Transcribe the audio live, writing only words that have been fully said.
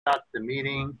start the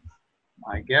meeting.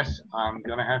 I guess I'm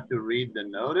gonna have to read the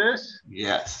notice.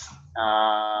 Yes.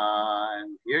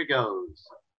 And here goes.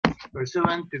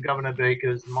 Pursuant to Governor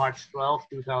Baker's March 12,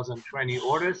 2020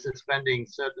 order suspending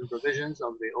certain provisions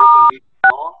of the Open Meeting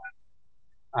Law,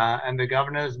 and the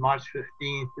Governor's March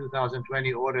 15,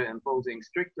 2020 order imposing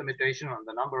strict limitation on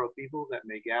the number of people that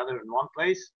may gather in one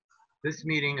place, this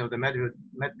meeting of the Medford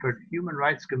Human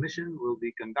Rights Commission will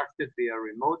be conducted via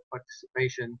remote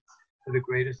participation to the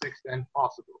greatest extent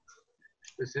possible.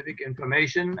 Specific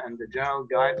information and the general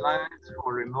guidelines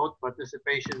for remote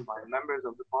participation by members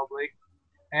of the public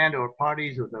and or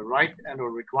parties with the right and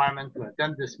or requirement to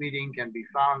attend this meeting can be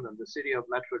found on the City of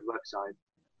Medford website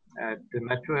at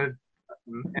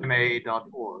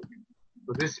medfordma.org.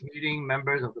 For this meeting,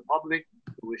 members of the public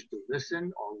who wish to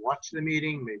listen or watch the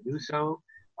meeting may do so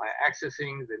by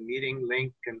accessing the meeting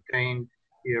link contained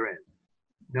herein.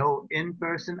 No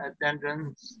in-person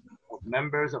attendance of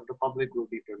members of the public will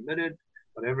be permitted,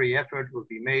 but every effort will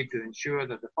be made to ensure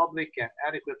that the public can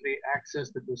adequately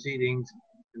access the proceedings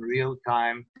in real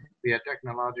time via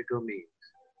technological means.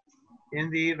 In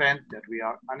the event that we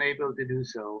are unable to do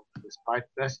so, despite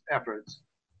best efforts,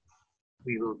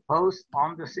 we will post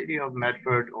on the City of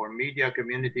Medford or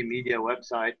Community Media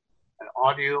website an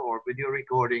audio or video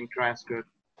recording transcript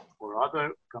or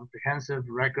other comprehensive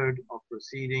record of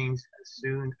proceedings as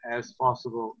soon as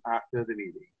possible after the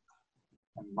meeting.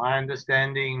 And my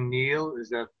understanding, Neil, is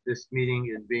that this meeting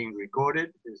is being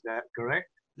recorded. Is that correct?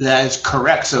 That is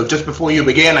correct. So just before you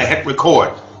began, I hit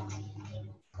record.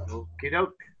 Okie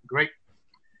doke. Great.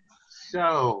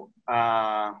 So,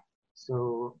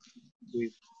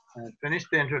 we've finished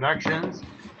the introductions.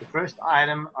 The first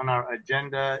item on our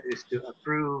agenda is to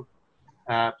approve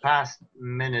past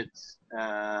minutes.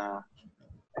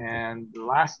 And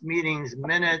last meeting's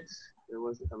minutes, there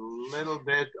was a little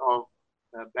bit of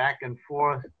back and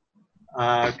forth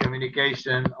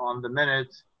communication on the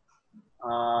minutes.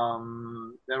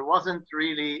 There wasn't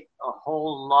really a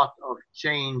whole lot of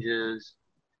changes.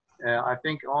 I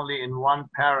think only in one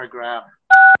paragraph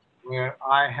where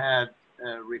I had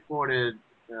reported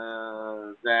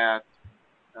that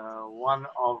one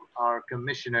of our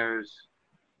commissioners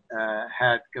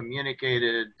had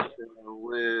communicated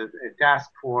with a task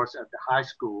force at the high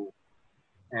school,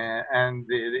 and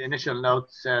the initial note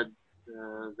said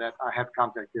that I had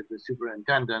contacted the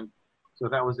superintendent, so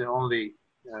that was the only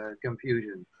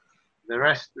confusion. The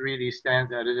rest really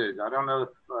stands as it is. I don't know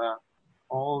if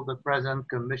all the present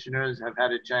commissioners have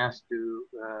had a chance to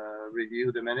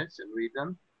review the minutes and read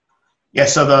them. Yeah,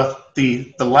 so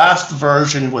the last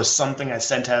version was something I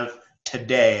sent out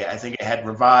today. I think it had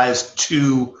revised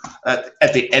to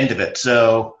at the end of it.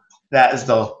 So that is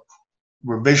the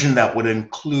revision that would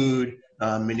include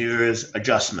Munir's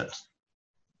adjustments.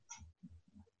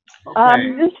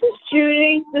 Okay. This is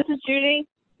Judy.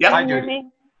 Yeah. Can you hear me?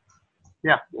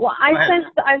 Yeah. Well, I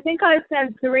think I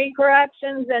sent 3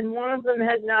 corrections and one of them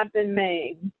has not been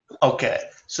made. Okay.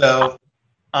 So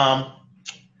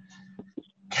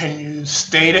can you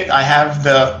state it? I'm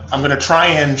going to try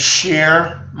and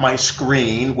share my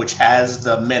screen, which has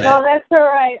the minute. No, that's all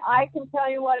right. I can tell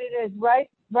you what it is. Right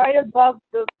above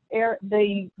the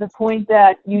point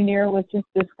that Munir was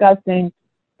just discussing,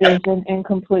 there's an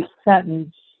incomplete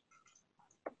sentence.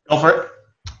 Go for it.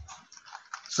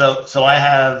 So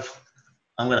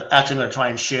I'm going to try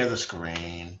and share the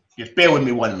screen. Just bear with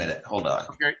me 1 minute. Hold on.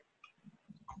 Okay.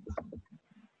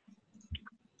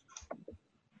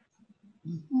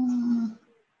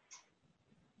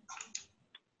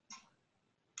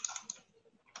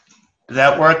 Does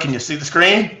that work? Can you see the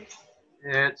screen?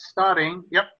 It's starting.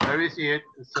 Yep, there we see it.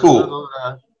 It's Cool. a little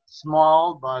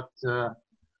small, but it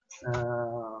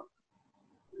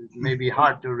may be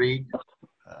hard to read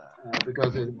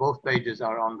because both pages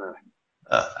are on there.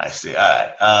 I see. All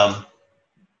right.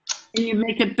 Can you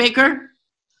make it bigger?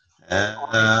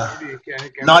 Maybe you can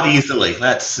Not easily.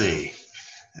 Let's see.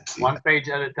 One page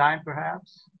at a time,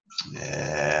 perhaps.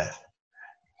 Yeah.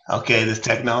 Okay, this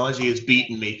technology is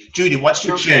beating me. Judy, what's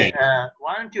your change?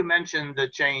 Why don't you mention the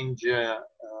change,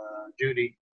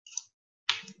 Judy?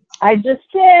 I just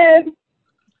did.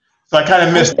 So I kind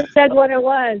of missed I just said what it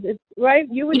was. It's right.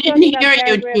 You were We talking didn't about hear you,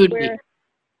 paragraph Judy. where.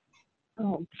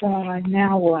 Oh God!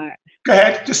 Now what? Go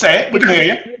ahead. Just say it. We can hear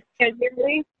you. You can't hear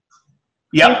me.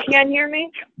 Yep. You can hear me.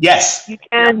 Yes. You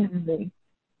can hear me.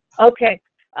 Okay.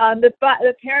 The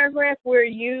paragraph where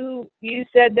you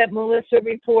said that Melissa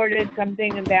reported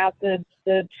something about the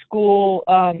school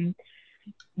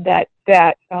that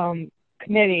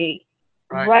committee.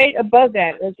 Right above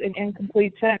that is an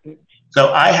incomplete sentence.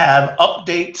 So I have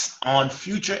updates on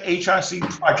future HRC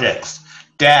projects.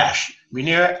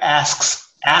 Munir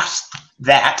asks asked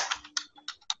that.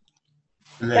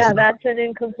 And there's Yeah, that's an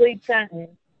incomplete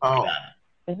sentence, Oh,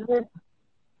 isn't it?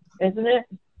 Isn't it?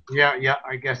 yeah,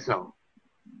 I guess so.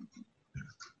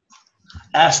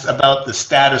 asked about the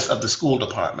status of the school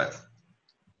department.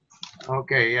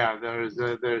 Okay, yeah,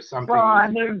 there's something. Well, I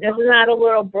mean, isn't that a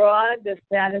little broad, the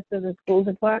status of the school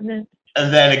department?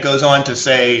 And then it goes on to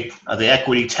say the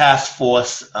equity task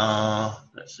force,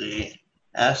 let's see,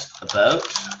 asked about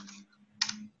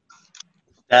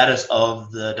status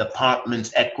of the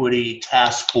department's equity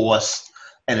task force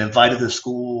and invited the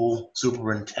school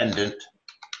superintendent.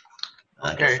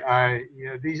 Okay,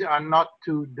 yeah, these are not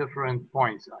two different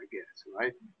points, I guess,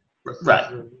 right? This is,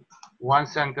 Right. one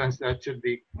sentence that should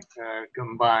be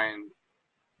combined.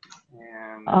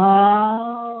 And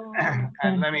Oh.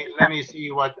 and let me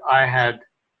see what I had.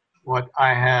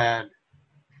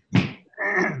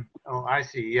 Oh, I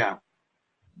see. Yeah.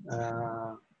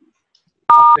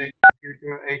 Update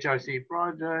future HRC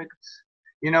projects.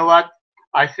 You know what?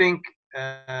 I think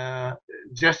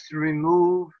just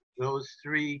remove those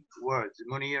three words.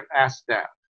 Munir asked that.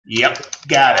 Yep,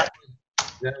 got it.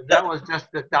 That was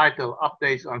just the title,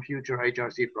 updates on future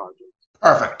HRC projects.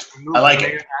 Perfect. Remove I like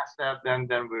Munir it. asked that, then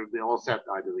we'll be all set,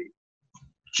 I believe.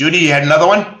 Judy, you had another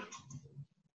one?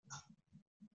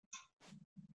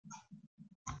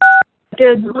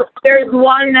 There's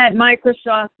one that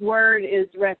Microsoft Word is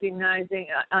recognizing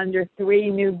under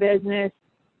 3 new business,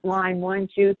 line 1,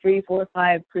 2, 3, 4,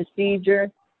 5,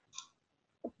 procedure.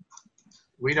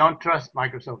 We don't trust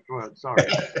Microsoft Word, sorry.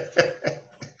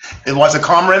 It wants a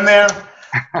comma in there?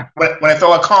 When I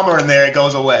throw a comma in there, it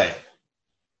goes away.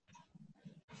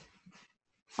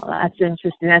 Well, that's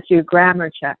interesting. That's your grammar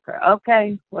checker.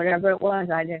 Okay, whatever it was,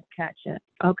 I didn't catch it.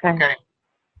 Okay. Okay.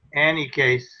 Any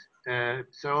case,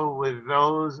 so with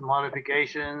those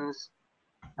modifications,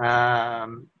 do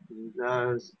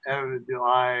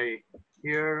I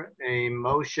hear a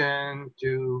motion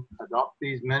to adopt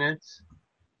these minutes?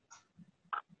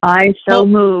 I so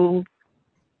move.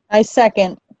 I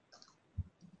second.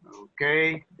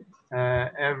 Okay.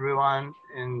 Everyone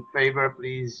in favor,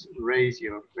 please raise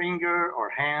your finger or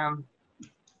hand.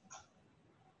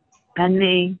 And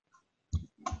me.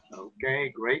 Okay,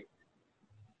 great.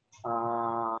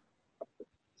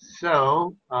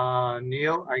 So,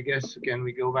 Neil, I guess, can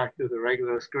we go back to the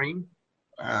regular screen?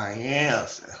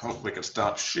 Yes, I hope we can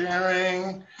stop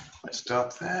sharing. Let's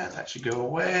stop that. That should go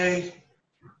away.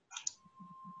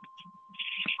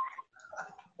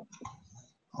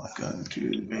 Welcome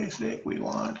to basic. We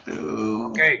want to.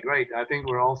 Okay, great. I think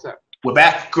we're all set. We're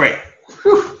back. Great.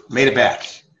 Whew, made it back.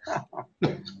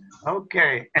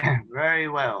 Okay, very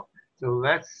well. So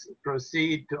let's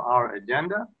proceed to our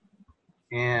agenda.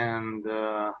 And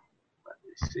let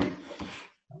me see.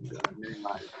 I'm going to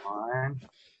minimize mine.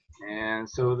 And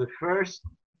so the first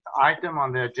item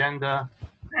on the agenda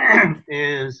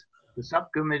is the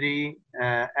subcommittee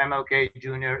MLK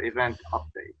Junior event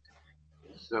update.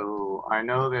 So I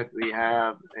know that we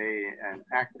have an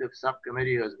active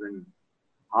subcommittee who has been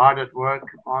hard at work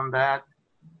on that.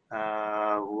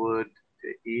 Would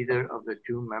either of the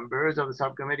two members of the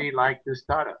subcommittee like to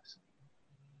start us?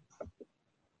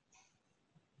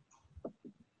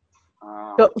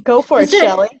 Go for it,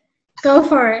 Shelley. Go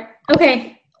for it.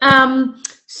 Okay.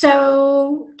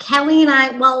 So Kelly and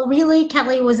I, well, really,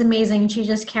 Kelly was amazing. She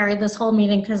just carried this whole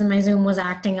meeting because my Zoom was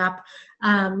acting up.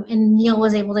 And Neil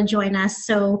was able to join us.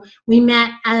 So we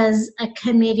met as a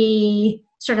committee,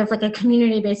 sort of like a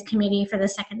community-based committee for the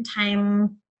second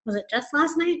time. Was it just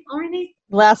last night already?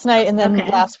 Last night and then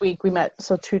Okay. last week we met,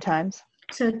 so 2 times.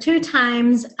 So 2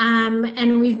 times,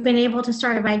 and we've been able to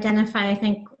sort of identify, I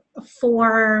think,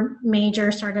 4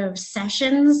 major sort of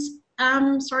sessions,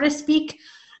 so to speak.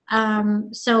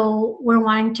 So we're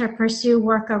wanting to pursue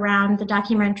work around the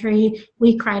documentary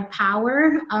We Cried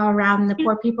Power, around the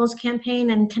Poor People's Campaign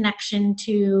and connection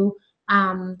to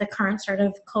the current sort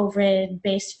of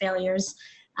COVID-based failures.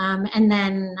 And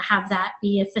then have that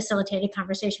be a facilitated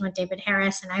conversation with David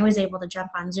Harris. And I was able to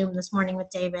jump on Zoom this morning with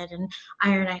David and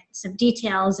iron out some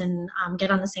details and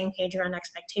get on the same page around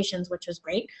expectations, which was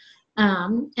great.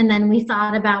 And then we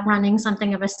thought about running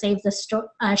something of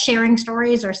a sharing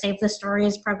stories or save the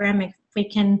stories program if we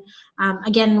can,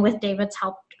 again, with David's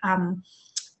help,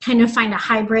 kind of find a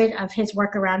hybrid of his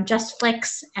work around Just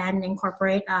Flicks and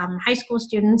incorporate high school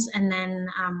students and then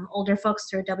older folks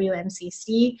through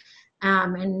WMCC.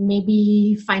 And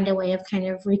maybe find a way of kind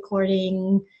of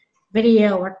recording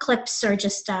video or clips or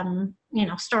just,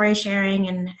 story sharing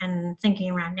and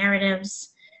thinking around narratives.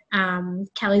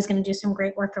 Kelly's going to do some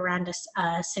great work around a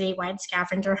citywide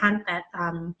scavenger hunt that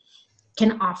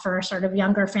can offer sort of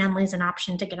younger families an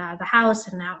option to get out of the house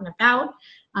and out and about,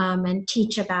 and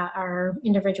teach about our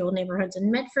individual neighborhoods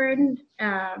in Medford.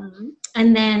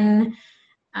 And then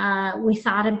we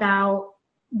thought about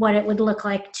what it would look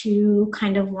like to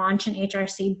kind of launch an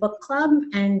HRC book club.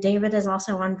 And David is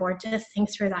also on board to think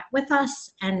through that with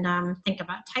us and think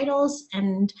about titles.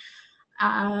 And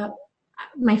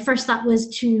my first thought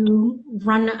was to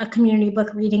run a community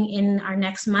book reading in our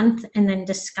next month and then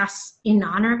discuss in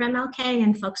honor of MLK.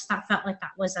 And folks felt like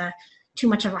that was too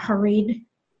much of a hurried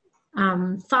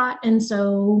thought. And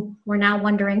so we're now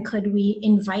wondering, could we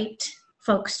invite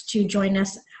folks to join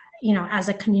us, as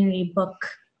a community book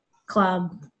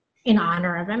club in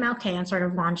honor of MLK and sort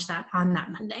of launch that on that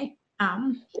Monday.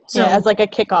 As like a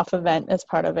kickoff event as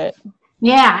part of it.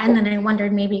 Yeah, and then I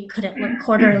wondered maybe could it look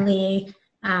quarterly,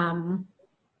 would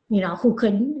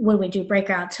we do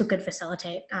breakouts, who could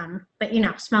facilitate? But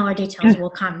smaller details will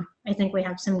come. I think we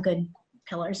have some good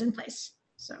pillars in place,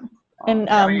 so. And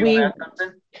You wanna add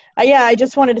something? I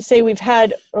just wanted to say we've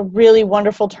had a really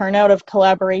wonderful turnout of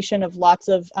collaboration of lots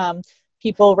of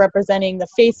people representing the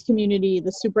faith community.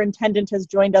 The superintendent has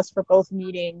joined us for both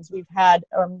meetings. We've had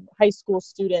high school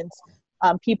students,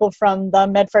 people from the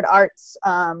Medford Arts,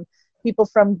 people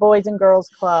from Boys and Girls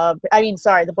Club,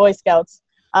 the Boy Scouts.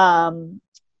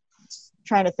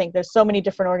 Trying to think, there's so many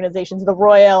different organizations, the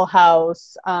Royal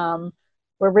House.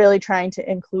 We're really trying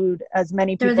to include as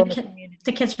many people in the community.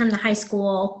 The kids from the high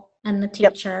school and the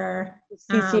teacher.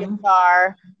 Yep.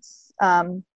 CCSR.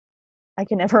 I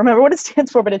can never remember what it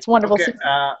stands for, but it's wonderful. Okay,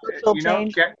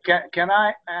 can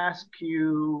I ask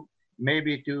you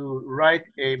maybe to write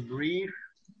a brief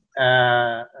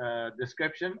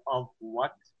description of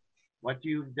what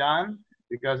you've done?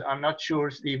 Because I'm not sure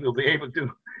Steve will be able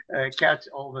to catch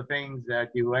all the things that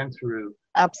you went through.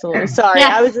 Absolutely. Sorry,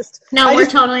 Yeah. we're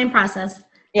totally in process.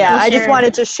 Yeah, We'll I just share.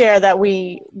 wanted to share that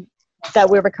we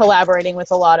were collaborating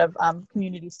with a lot of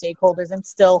community stakeholders and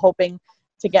still hoping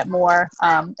to get more,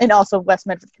 and also West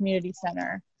Medford Community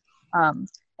Center. And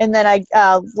then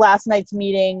last night's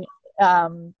meeting,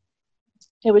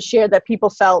 it was shared that people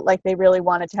felt like they really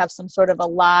wanted to have some sort of a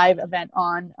live event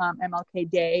on MLK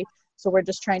Day. So we're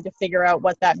just trying to figure out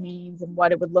what that means and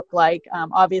what it would look like.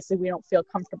 Obviously, we don't feel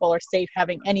comfortable or safe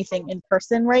having anything in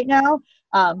person right now.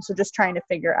 So just trying to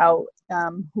figure out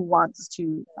who wants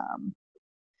to,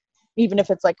 even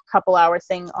if it's like a couple hour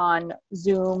thing on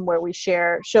Zoom where we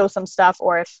show some stuff,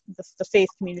 or if the faith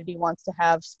community wants to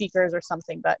have speakers or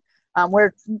something. But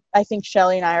I think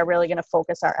Shelley and I are really going to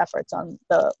focus our efforts on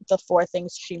the 4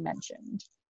 things she mentioned.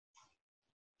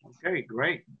 Okay,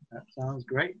 great. That sounds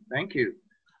great. Thank you.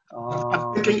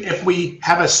 I'm thinking if we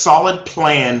have a solid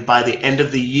plan by the end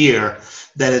of the year,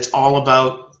 that it's all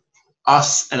about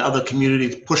us and other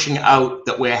communities pushing out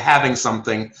that we're having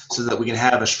something so that we can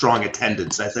have a strong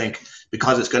attendance. I think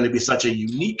because it's going to be such a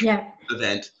unique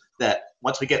event that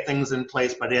once we get things in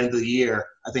place by the end of the year,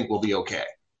 I think we'll be okay.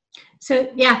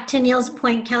 So yeah, to Neil's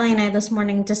point, Kelly and I this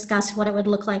morning discussed what it would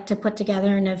look like to put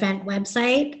together an event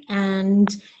website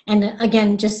and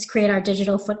again, just create our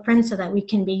digital footprint so that we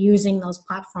can be using those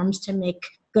platforms to make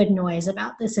good noise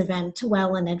about this event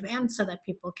well in advance so that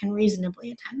people can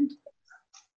reasonably attend.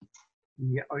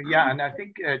 Yeah, and I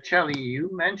think, Shelley, you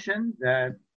mentioned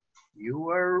that you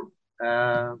were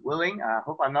willing. I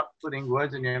hope I'm not putting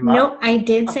words in your mouth. No, I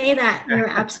did say that. You're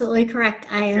absolutely correct.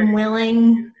 I am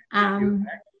willing.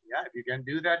 If you can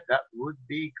do that, that would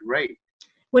be great.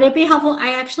 Would it be helpful?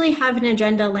 I actually have an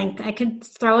agenda link. I could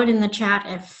throw it in the chat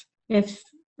if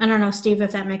I don't know, Steve,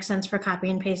 if that makes sense for copy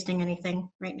and pasting anything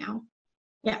right now.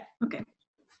 Yeah, okay.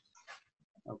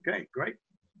 Okay, great.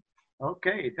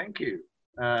 Okay, thank you.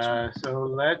 So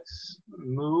let's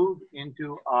move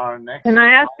into our next. Can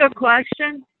I ask a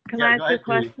question? Can I go ask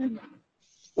a ahead, please. question?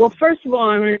 Well, first of all,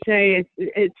 I'm going to say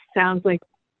it sounds like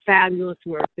fabulous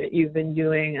work that you've been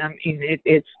doing. I mean,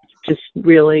 it's just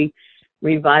really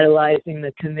revitalizing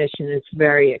the commission. It's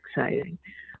very exciting.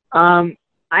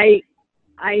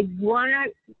 I want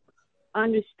to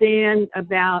understand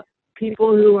about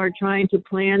people who are trying to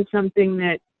plan something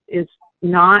that is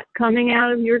not coming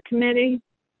out of your committee.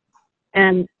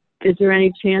 And is there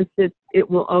any chance that it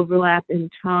will overlap in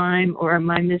time, or am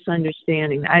I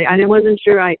misunderstanding? I wasn't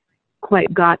sure I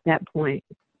quite got that point.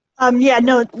 Yeah,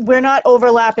 no, we're not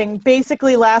overlapping.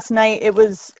 Basically, last night it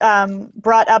was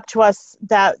brought up to us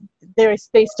that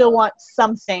they still want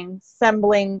something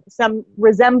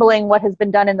resembling what has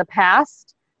been done in the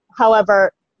past.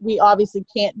 However, we obviously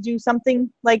can't do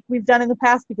something like we've done in the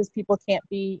past because people can't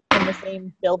be in the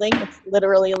same building. It's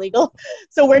literally illegal.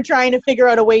 So we're trying to figure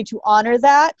out a way to honor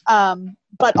that.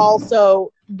 But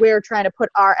also we're trying to put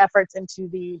our efforts into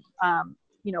the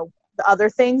the other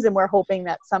things, and we're hoping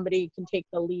that somebody can take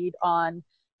the lead on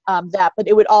that, but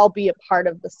it would all be a part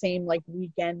of the same like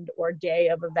weekend or day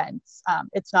of events.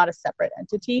 It's not a separate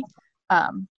entity.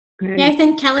 Yeah, I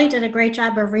think Kelly did a great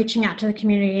job of reaching out to the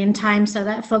community in time so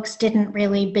that folks didn't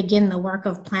really begin the work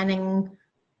of planning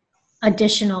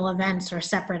additional events or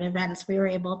separate events. We were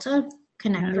able to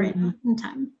connect right in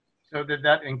time. So did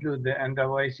that include the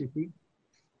NAACP?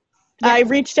 I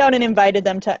reached out and invited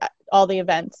them to all the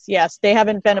events. Yes, they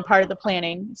haven't been a part of the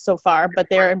planning so far, but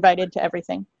they're invited to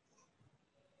everything.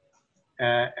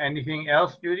 Anything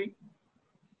else, Judy?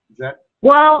 Is that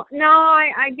Well, no,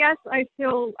 I guess I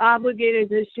feel obligated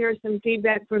to share some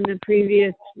feedback from the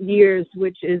previous years,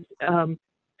 which is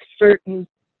certain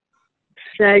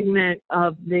segment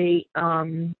of the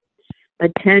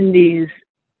attendees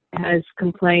has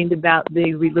complained about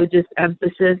the religious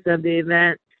emphasis of the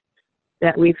event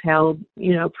that we've held,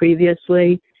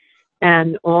 previously.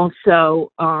 And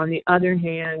also, on the other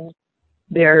hand,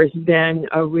 there's been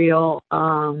a real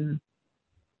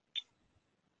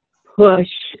push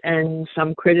and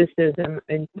some criticism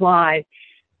implied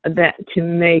that to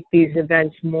make these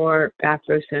events more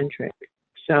Afrocentric.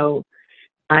 So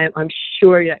I'm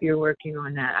sure that you're working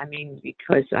on that. I mean,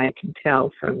 because I can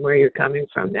tell from where you're coming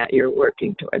from that you're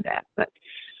working toward that. But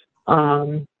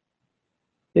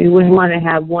we wouldn't want to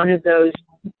have one of those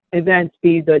events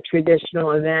be the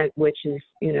traditional event, which is,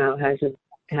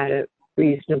 had a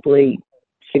reasonably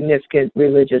significant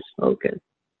religious focus.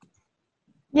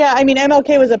 Yeah, I mean,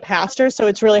 MLK was a pastor, so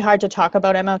it's really hard to talk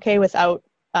about MLK without,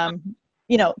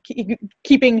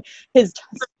 keeping his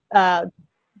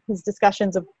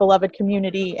discussions of beloved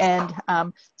community and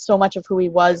so much of who he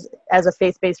was as a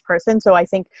faith-based person. So I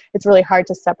think it's really hard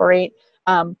to separate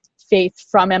faith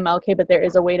from MLK, but there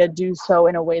is a way to do so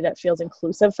in a way that feels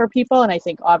inclusive for people. And I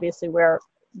think obviously we're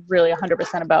really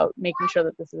 100% about making sure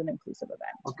that this is an inclusive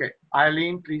event. Okay,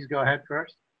 Eileen, please go ahead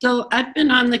first. So I've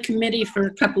been on the committee for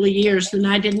a couple of years and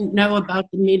I didn't know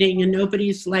about the meeting and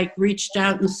nobody's reached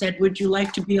out and said, would you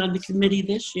like to be on the committee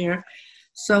this year?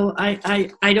 So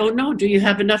I don't know. Do you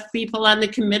have enough people on the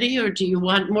committee or do you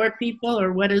want more people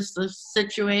or what is the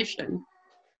situation?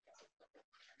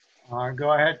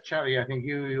 Go ahead, Shelley. I think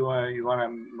you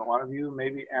want one of you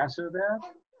maybe answer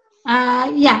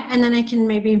that? Yeah, and then I can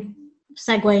maybe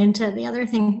segue into the other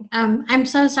thing. I'm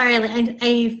so sorry.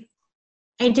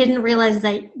 I didn't realize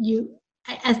that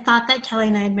I thought that Kelly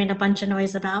and I had made a bunch of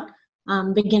noise about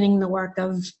beginning the work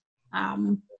of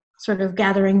sort of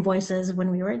gathering voices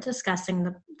when we were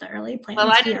discussing the early plans.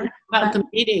 Well, I didn't know about the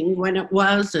meeting when it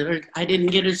was, or I didn't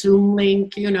get a Zoom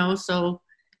link, so.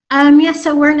 Yeah,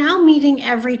 so we're now meeting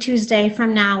every Tuesday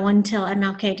from now until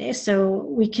MLK Day, so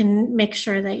we can make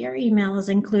sure that your email is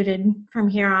included from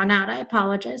here on out. I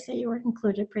apologize that you weren't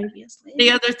included previously.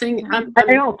 The other thing, I'm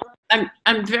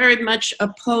very much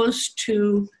opposed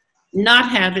to not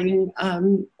having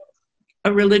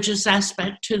a religious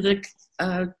aspect to the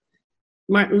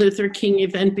Martin Luther King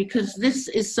event, because this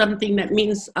is something that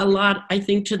means a lot, I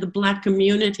think, to the Black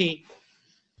community.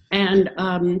 And,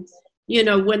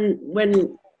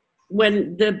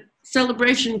 when the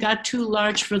celebration got too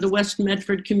large for the West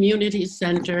Medford Community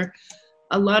Center,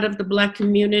 a lot of the Black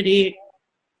community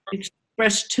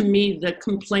expressed to me the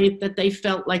complaint that they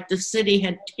felt like the city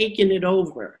had taken it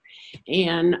over.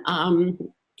 And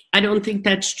I don't think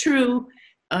that's true.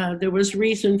 There was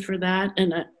reason for that.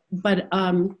 But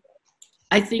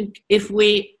I think if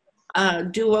we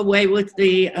do away with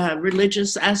the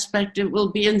religious aspect, it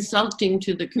will be insulting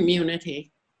to the community.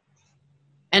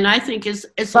 And I think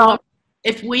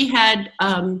if we had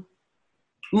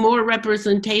more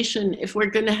representation, if we're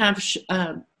going to have,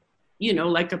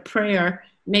 like a prayer,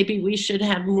 maybe we should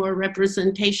have more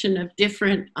representation of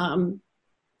different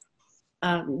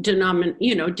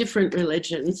different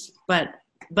religions. But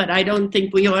I don't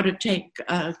think we ought to take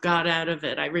God out of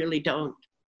it. I really don't.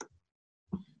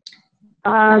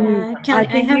 Kelly,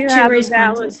 I have two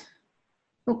responses.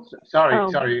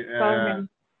 Sorry.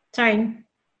 Sorry.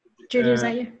 Judy, is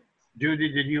that you?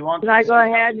 Judy, did you want? Should I go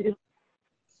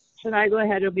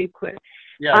ahead? It'll be quick.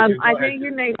 Yeah. I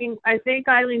think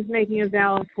Eileen's making a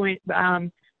valid point.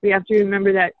 We have to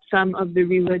remember that some of the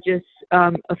religious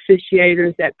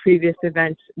officiators at previous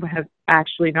events have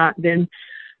actually not been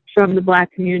from the Black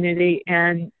community.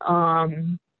 And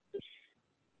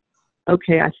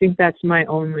okay, I think that's my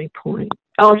only point.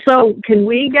 Also, can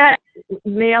we get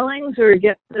mailings or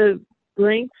get the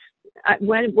links?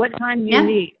 What time do you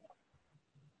need?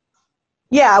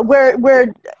 Yeah,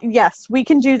 yes, we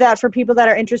can do that for people that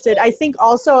are interested. I think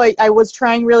also I was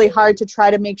trying really hard to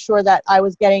try to make sure that I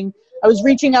was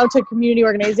reaching out to community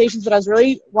organizations, but I was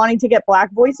really wanting to get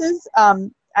Black voices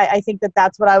I think that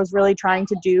that's what I was really trying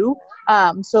to do.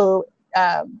 So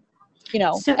I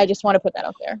just want to put that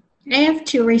out there. I have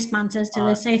two responses to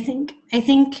this. I think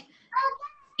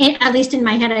at least in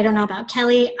my head, I don't know about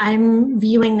Kelly, I'm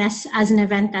viewing this as an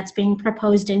event that's being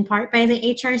proposed in part by the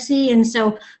HRC. And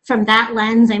so from that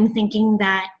lens, I'm thinking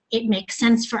that it makes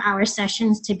sense for our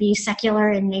sessions to be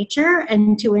secular in nature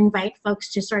and to invite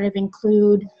folks to sort of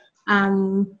include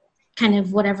kind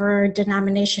of whatever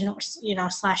denomination or,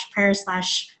 slash prayer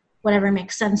slash whatever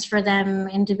makes sense for them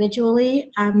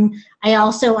individually. I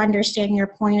also understand your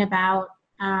point about,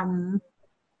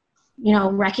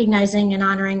 recognizing and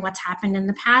honoring what's happened in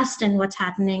the past and what's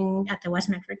happening at the West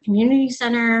Medford Community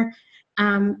Center.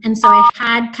 And so I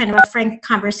had kind of a frank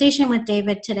conversation with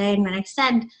David today, and when I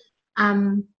said,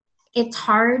 it's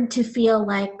hard to feel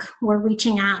like we're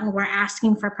reaching out and we're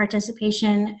asking for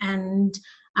participation and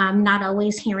not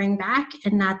always hearing back,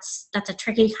 and that's a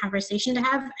tricky conversation to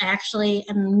have. I actually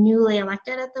am newly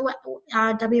elected at the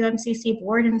WMCC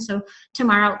board, and so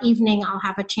tomorrow evening I'll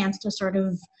have a chance to sort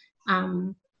of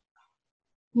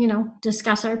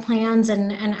discuss our plans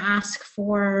and ask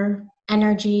for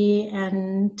energy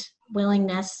and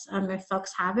willingness if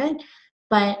folks have it.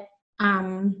 But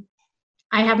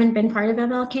I haven't been part of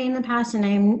MLK in the past,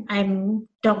 and I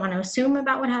don't want to assume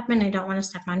about what happened. I don't want to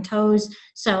step on toes.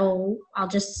 So I'll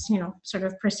just, sort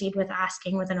of proceed with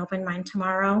asking with an open mind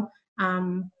tomorrow.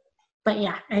 But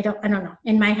yeah, I don't know.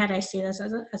 In my head, I see this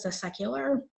as a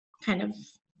secular kind of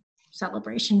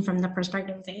celebration from the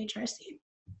perspective of the HRC.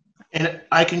 And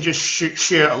I can just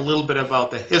share a little bit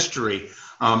about the history.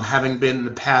 Having been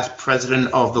the past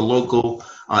president of the local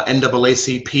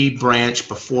NAACP branch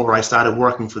before I started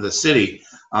working for the city,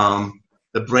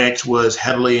 the branch was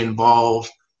heavily involved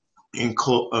in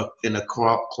a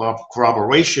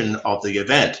corroboration of the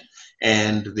event.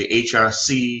 And the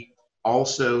HRC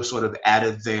also sort of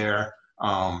added their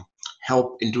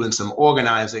help in doing some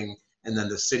organizing. And then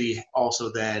the city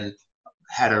also then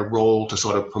had a role to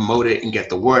sort of promote it and get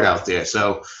the word out there.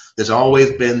 So there's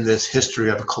always been this history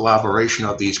of collaboration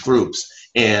of these groups.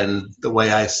 And the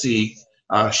way I see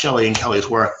Shelley and Kelly's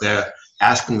work, they're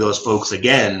asking those folks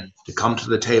again to come to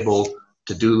the table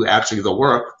to do actually the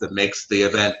work that makes the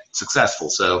event successful.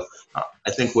 So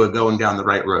I think we're going down the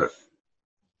right road.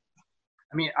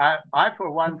 I mean, I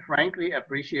for one, frankly,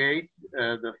 appreciate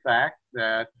the fact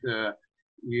that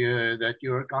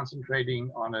you're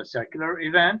concentrating on a secular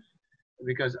event,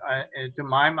 because to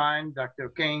my mind, Dr.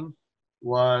 King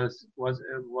was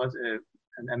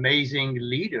an amazing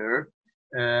leader,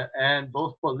 and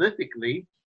both politically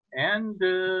and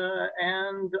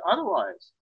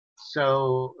otherwise.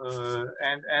 So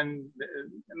I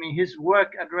mean, his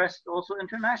work addressed also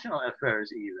international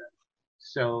affairs even.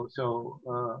 So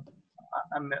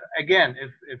again,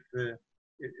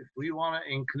 if we want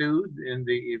to include in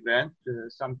the event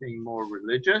something more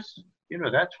religious,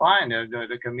 that's fine.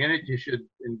 The community should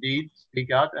indeed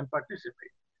speak out and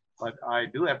participate. But I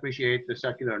do appreciate the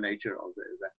secular nature of the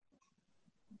event.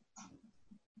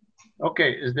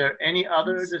 Okay, is there any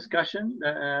other discussion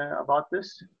about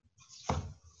this?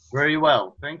 Very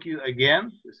well. Thank you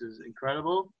again. This is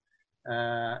incredible.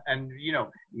 And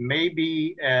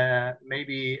maybe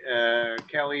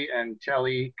Kelly and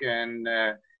Shelley can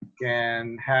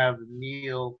have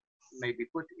Neil maybe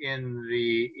put in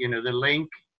the the link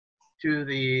to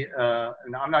the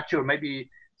and I'm not sure, maybe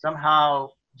somehow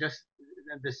just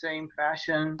in the same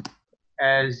fashion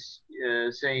as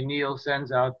say Neil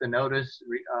sends out the notice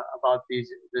about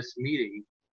this meeting,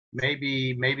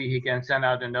 maybe he can send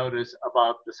out a notice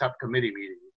about the subcommittee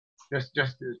meeting, just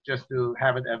to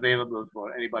have it available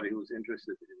for anybody who's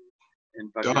interested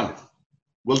in participating.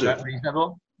 Will do. Is that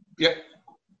reasonable? Yep.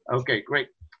 Okay, great.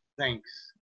 Thanks.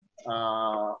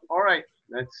 All right,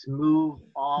 let's move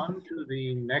on to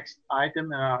the next item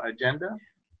in our agenda.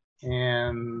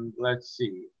 And let's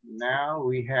see. Now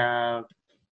we have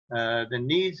the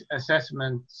needs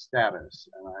assessment status.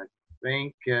 And I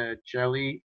think,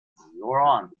 Shelley, you're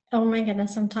on. Oh my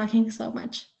goodness, I'm talking so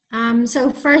much.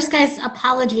 So first, guys,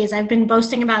 apologies. I've been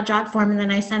boasting about Jotform, and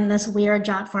then I send this weird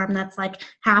Jotform that's like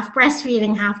half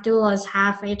breastfeeding, half doulas,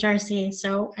 half HRC.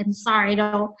 So I'm sorry.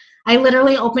 I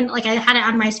literally opened, like I had it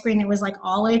on my screen. It was like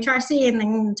all HRC, and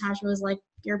then Natasha was like,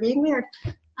 "You're being weird."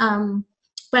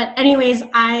 But anyways,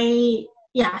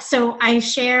 so I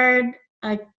shared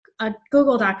a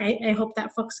Google Doc. I hope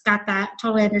that folks got that.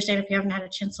 Totally understand if you haven't had a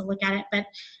chance to look at it, but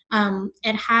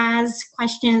it has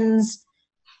questions,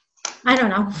 I don't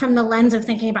know, from the lens of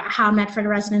thinking about how Medford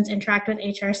residents interact with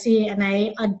HRC, and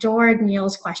I adored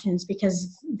Neil's questions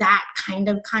because that kind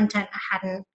of content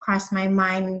hadn't crossed my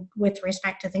mind with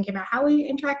respect to thinking about how we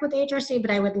interact with HRC,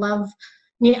 but I would love,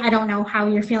 yeah, I don't know how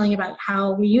you're feeling about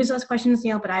how we use those questions,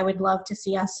 Neil, but I would love to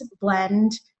see us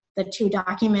blend the two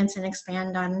documents and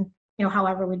expand on,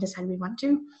 however we decide we want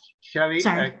to. Shelley,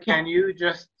 Sorry, can you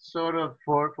just sort of,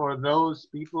 for those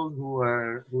people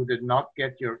who did not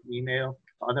get your email,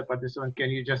 other participants, can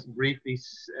you just briefly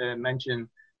mention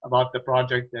about the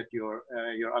project that you're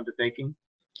undertaking?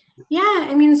 Yeah,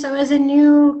 I mean, so as a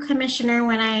new commissioner,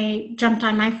 when I jumped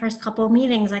on my first couple of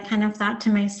meetings, I kind of thought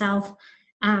to myself,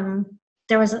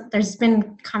 there's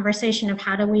been conversation of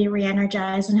how do we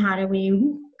re-energize and how do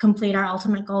we complete our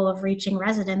ultimate goal of reaching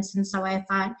residents. And so I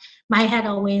thought my head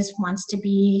always wants to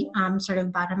be sort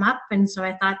of bottom up. And so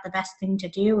I thought the best thing to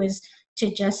do is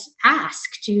to just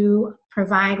ask to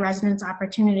provide residents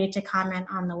opportunity to comment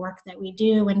on the work that we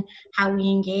do and how we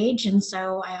engage. And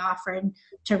so I offered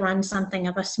to run something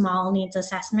of a small needs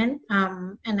assessment.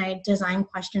 And I designed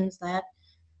questions that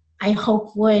I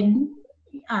hope would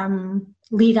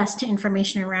lead us to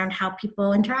information around how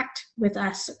people interact with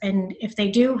us, and if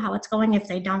they do, how it's going, if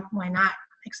they don't, why not,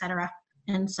 etc.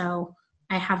 And so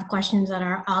I have questions that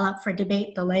are all up for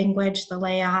debate, the language, the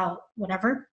layout,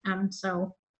 whatever.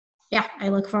 So yeah, I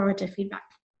look forward to feedback.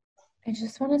 I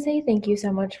just want to say thank you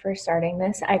so much for starting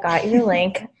this. I got your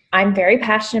link. I'm very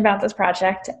passionate about this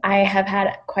project. I have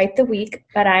had quite the week,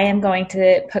 but I am going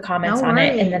to put comments on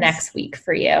it in the next week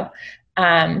for you.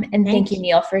 And thank you,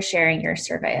 Neil, for sharing your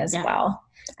survey as well.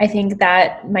 I think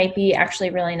that might be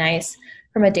actually really nice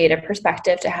from a data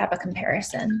perspective to have a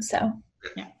comparison. So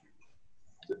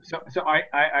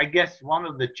I guess one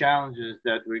of the challenges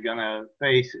that we're going to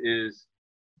face is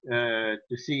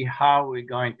to see how we're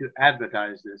going to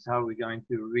advertise this, how we're going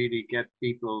to really get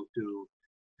people to.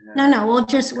 No,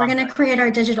 we're going to create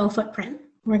our digital footprint.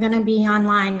 We're going to be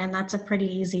online, and that's a pretty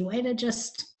easy way to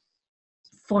just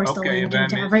force the link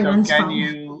into everyone's phone. Can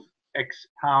you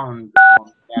expound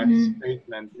on that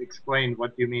statement? Explain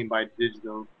what you mean by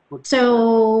digital footprint.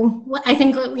 So I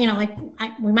think, we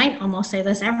might almost say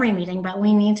this every meeting, but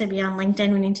we need to be on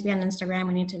LinkedIn, we need to be on Instagram,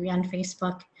 we need to be on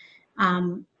Facebook.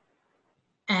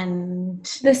 And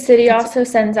the city also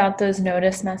sends out those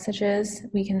notice messages.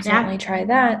 We can certainly try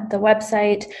that. The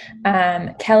website,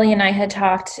 Kelly and I had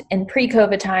talked in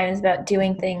pre-COVID times about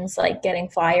doing things like getting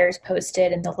flyers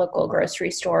posted in the local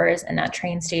grocery stores and at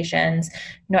train stations.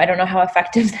 I don't know how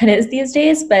effective that is these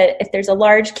days, but if there's a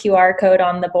large QR code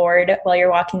on the board while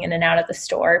you're walking in and out of the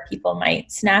store, people might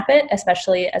snap it,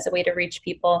 especially as a way to reach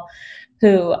people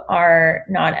who are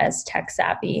not as tech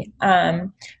savvy.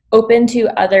 Open to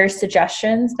other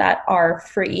suggestions that are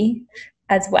free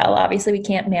as well. Obviously, we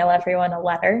can't mail everyone a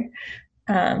letter.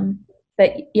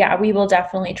 But yeah, we will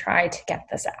definitely try to get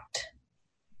this out.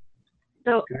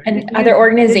 So, and other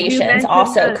organizations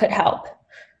also could help.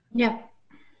 Yeah.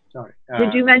 Sorry.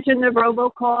 Did you mention the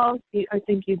robocalls? I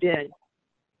think you did.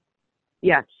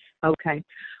 Yes. Okay.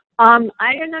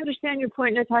 I didn't understand your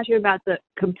point, Natasha, about the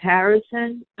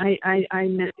comparison. I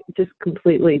just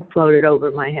completely floated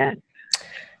over my head.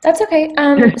 That's okay.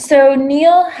 So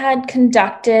Neil had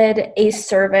conducted a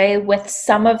survey with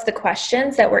some of the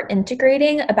questions that we're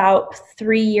integrating about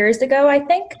 3 years ago, I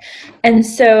think. And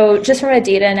so just from a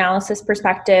data analysis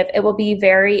perspective, it will be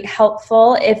very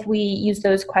helpful if we use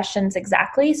those questions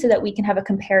exactly so that we can have a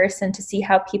comparison to see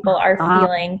how people are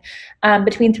feeling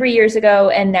between 3 years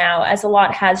ago and now, as a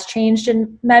lot has changed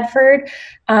in Medford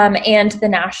and the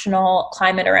national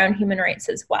climate around human rights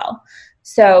as well.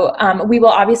 So we will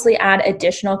obviously add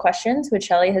additional questions, which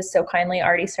Shelley has so kindly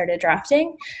already started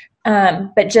drafting.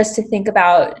 But just to think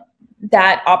about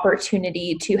that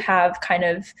opportunity to have kind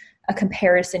of a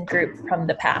comparison group from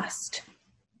the past.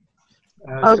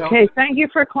 Okay, thank you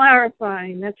for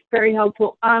clarifying. That's very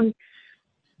helpful.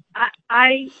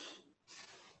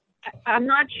 I'm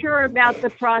not sure about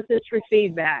the process for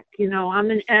feedback.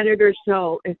 I'm an editor,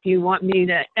 so if you want me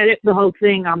to edit the whole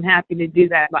thing, I'm happy to do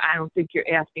that, but I don't think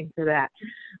you're asking for that.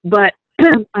 But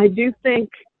I do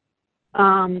think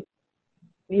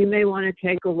you may want to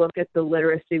take a look at the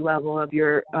literacy level of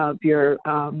your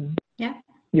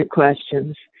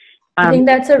questions. I think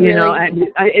that's a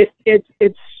really...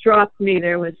 It struck me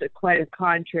there was quite a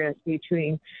contrast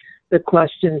between the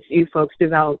questions you folks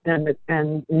developed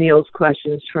and Neil's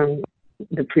questions from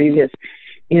the previous,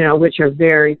 which are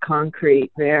very concrete,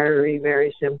 very,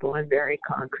 very simple and very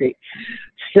concrete.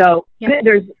 So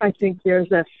I think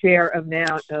there's a fair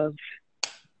amount of,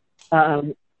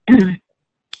 I'll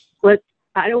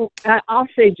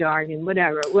say jargon,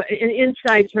 whatever,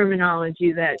 inside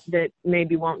terminology that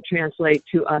maybe won't translate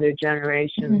to other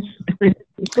generations. I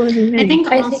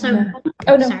think also.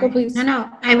 Oh no, go please. No.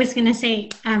 I was going to say,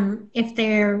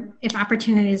 if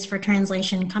opportunities for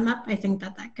translation come up, I think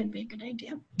that could be a good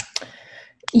idea.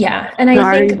 Yeah, and I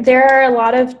Sorry. think there are a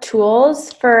lot of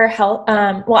tools for health.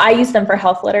 Well, I use them for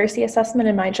health literacy assessment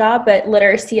in my job, but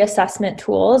literacy assessment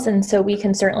tools. And so we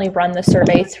can certainly run the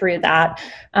survey through that.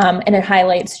 And it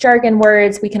highlights jargon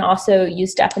words. We can also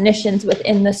use definitions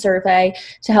within the survey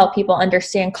to help people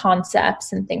understand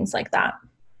concepts and things like that.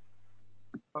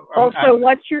 Also,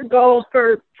 what's your goal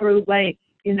for like,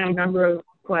 you know, number of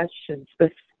questions?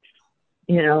 But,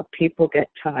 you know, people get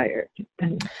tired.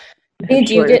 They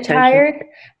do get tired.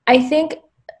 I think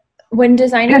when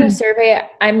designing a survey,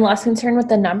 I'm less concerned with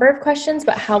the number of questions,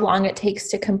 but how long it takes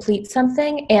to complete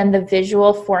something and the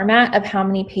visual format of how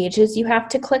many pages you have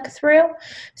to click through.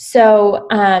 So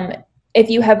if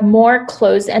you have more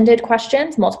closed-ended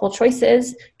questions, multiple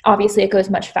choices, obviously it goes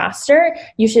much faster.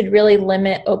 You should really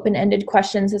limit open-ended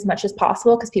questions as much as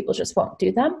possible because people just won't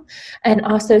do them. And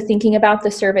also thinking about the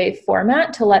survey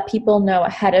format to let people know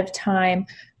ahead of time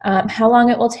how long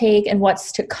it will take and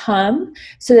what's to come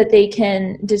so that they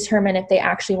can determine if they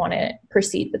actually want to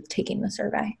proceed with taking the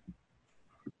survey.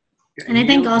 And I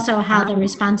think also how the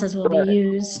responses will be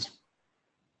used.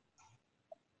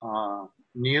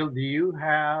 Neil, do you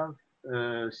have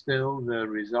still the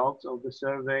results of the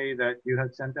survey that you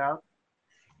had sent out?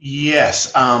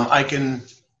 Yes, I can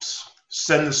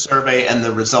send the survey and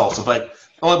the results. But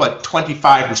only about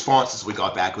 25 responses we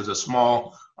got back. It was a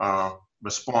small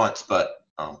response, but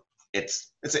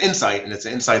it's an insight, and it's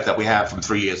an insight that we have from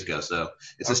 3 years ago. So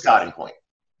it's a starting point.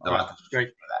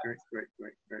 Great.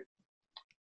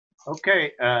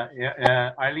 Okay,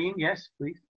 Eileen, yes,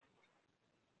 please.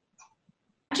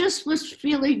 I just was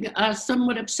feeling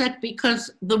somewhat upset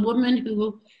because the woman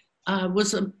who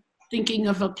was thinking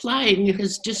of applying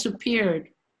has disappeared.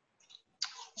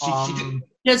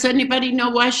 Does anybody know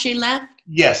why she left?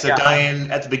 Yes,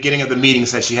 Diane at the beginning of the meeting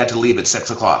said she had to leave at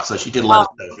 6 o'clock, so she did let us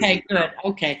know. Okay, good.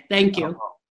 Okay, thank you.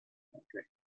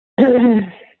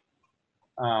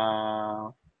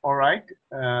 All right.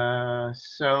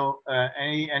 So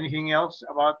anything else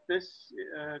about this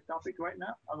topic right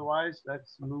now? Otherwise,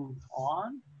 let's move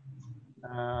on.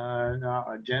 Now,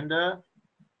 agenda.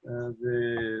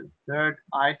 The third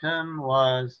item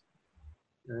was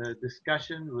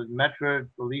discussion with Medford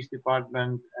Police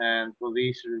Department and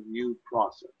police review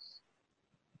process.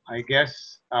 I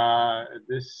guess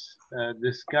this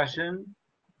discussion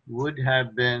would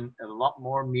have been a lot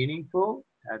more meaningful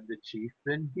had the chief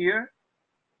been here.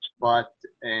 But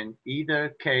in either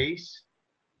case,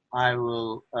 I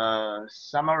will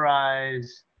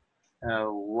summarize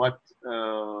what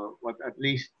at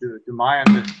least to my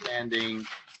understanding,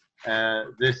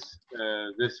 this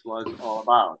was all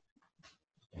about.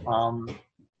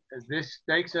 This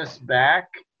takes us back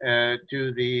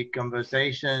to the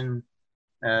conversation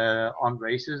on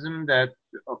racism that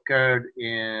occurred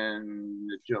in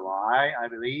July, I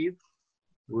believe,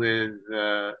 with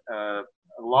a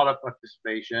lot of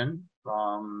participation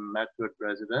from Medford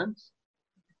residents.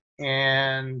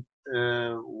 And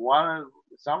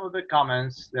some of the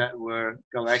comments that were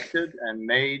collected and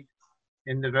made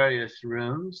in the various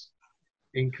rooms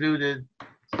included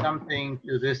something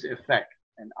to this effect.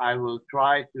 And I will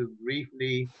try to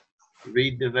briefly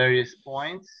read the various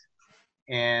points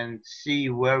and see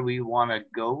where we want to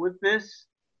go with this.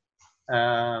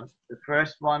 The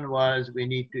first one was we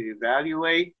need to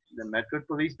evaluate the Medford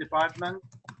Police Department.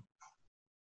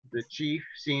 The chief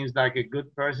seems like a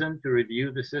good person to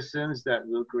review the systems that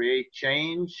will create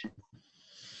change.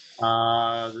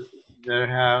 There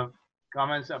have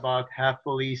comments about have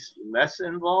police less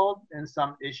involved in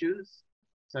some issues,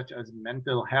 such as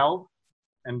mental health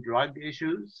and drug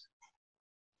issues.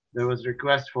 There was a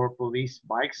request for police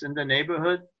bikes in the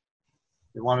neighborhood.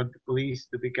 They wanted the police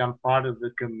to become part of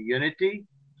the community.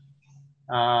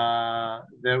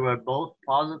 There were both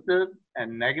positive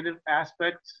and negative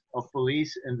aspects of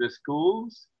police in the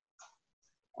schools.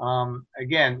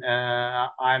 Again,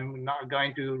 I'm not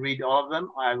going to read all of them.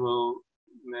 I will,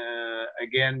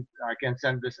 again, I can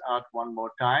send this out one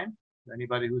more time to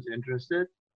anybody who's interested.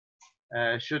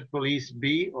 Should police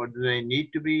be or do they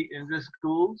need to be in the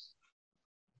schools?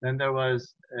 Then there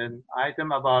was an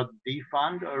item about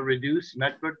defund or reduce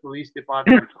Medford Police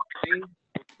Department funding.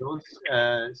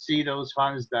 See those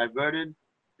funds diverted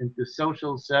into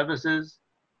social services,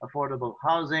 affordable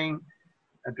housing,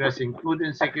 addressing food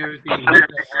insecurity,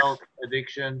 mental health,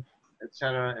 addiction,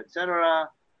 etc., etc.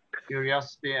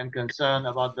 Curiosity and concern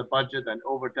about the budget and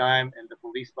overtime in the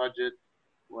police budget,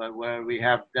 where we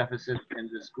have deficit in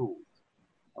the schools.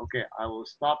 Okay, I will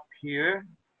stop here.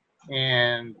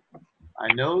 And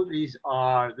I know this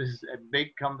is a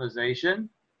big conversation,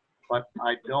 but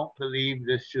I don't believe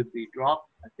this should be dropped.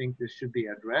 I think this should be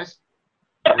addressed.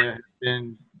 There have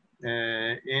been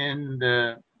in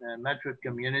the Medford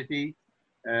community.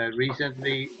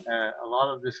 Recently, a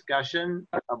lot of discussion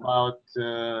about,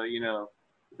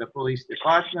 the police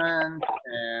department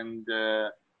and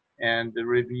the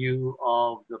review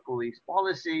of the police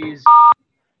policies.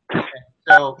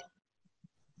 So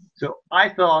I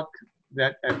thought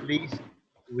that at least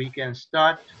we can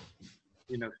start,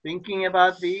 thinking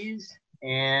about these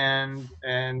and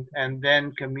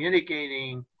then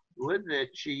communicating with the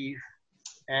chief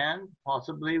and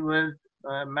possibly with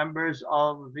members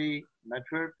of the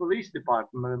Medford Police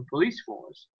Department and police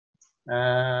force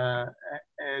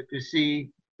to see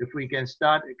if we can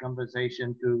start a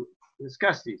conversation to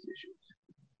discuss these issues.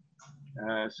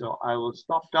 So I will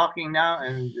stop talking now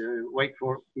and wait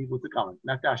for people to comment.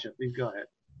 Natasha, please go ahead.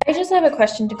 I just have a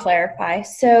question to clarify.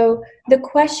 So the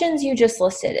questions you just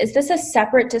listed, is this a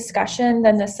separate discussion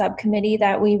than the subcommittee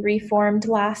that we reformed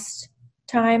last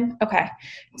time? Okay.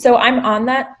 So I'm on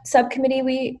that subcommittee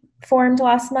we formed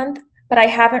last month, but I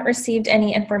haven't received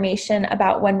any information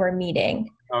about when we're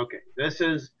meeting. Okay. This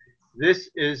is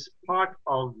part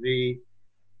of the,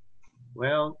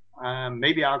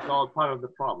 maybe I'll call it part of the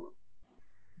problem.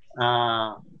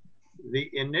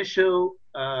 The initial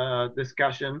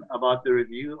discussion about the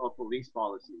review of police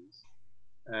policies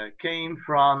came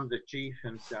from the chief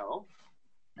himself,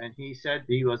 and he said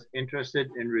he was interested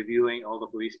in reviewing all the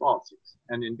police policies.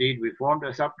 And indeed, we formed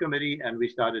a subcommittee and we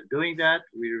started doing that.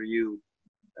 We reviewed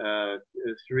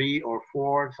 3 or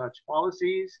 4 such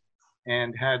policies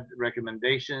and had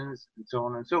recommendations and so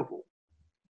on and so forth.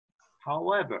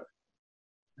 However,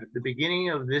 at the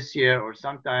beginning of this year or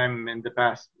sometime in the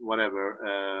past, a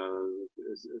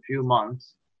few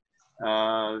months,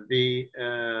 the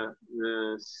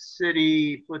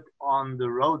city put on the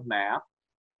roadmap,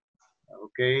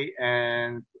 okay,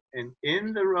 and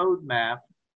in the roadmap,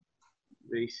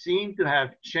 they seem to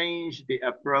have changed the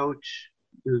approach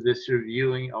to this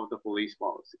reviewing of the police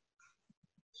policy.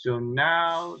 So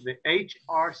now the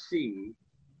HRC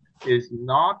is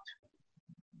not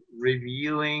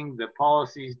reviewing the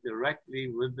policies directly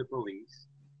with the police,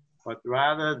 but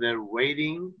rather they're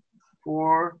waiting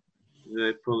for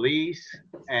the police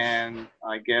and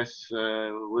I guess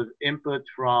with input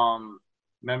from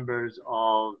members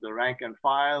of the rank and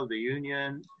file, the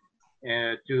union,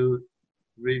 to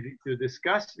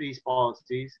discuss these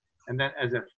policies, and then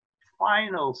as a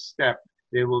final step,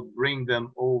 they will bring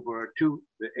them over to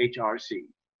the HRC.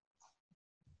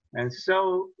 And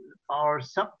so our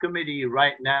subcommittee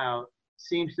right now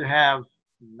seems to have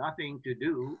nothing to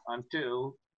do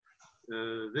until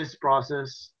this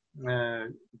process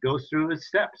goes through its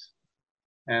steps.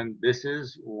 And this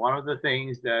is one of the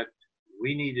things that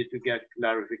we needed to get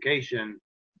clarification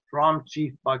from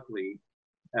Chief Buckley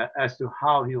as to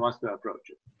how he wants to approach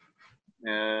it.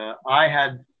 I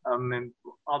had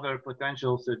other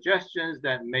potential suggestions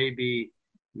that maybe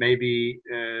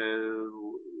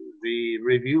the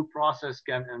review process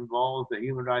can involve the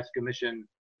Human Rights Commission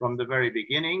from the very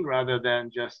beginning, rather than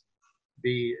just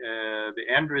the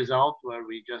end result where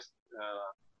we just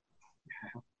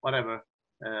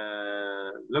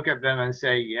look at them and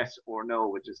say yes or no,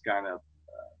 which is kind of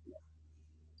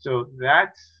so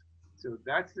that's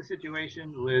the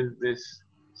situation with this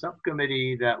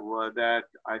subcommittee that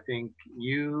I think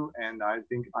you and I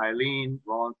think Eileen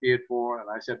volunteered for, and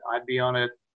I said I'd be on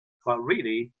it, but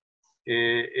really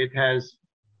it has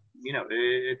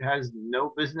no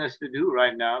business to do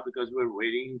right now because we're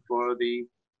waiting for the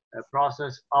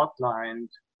process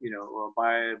outlined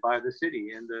by the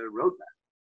city in the roadmap.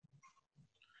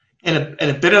 And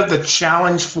a bit of the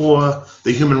challenge for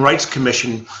the Human Rights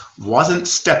Commission wasn't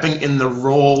stepping in the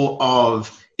role of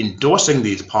endorsing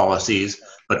these policies,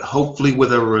 but hopefully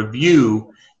with a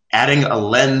review, adding a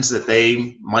lens that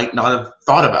they might not have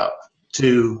thought about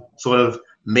to sort of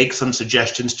make some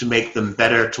suggestions to make them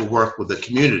better to work with the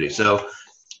community. So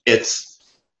it's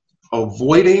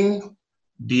avoiding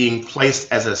being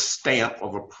placed as a stamp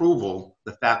of approval,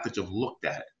 the fact that you've looked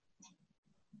at it.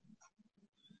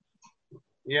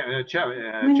 Yeah, Charlie,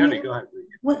 go ahead, please.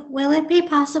 Will it be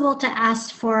possible to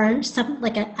ask for some,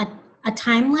 like a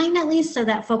timeline at least, so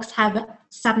that folks have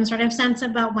some sort of sense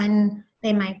about when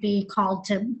they might be called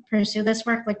to pursue this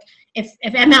work? Like if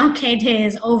MLK Day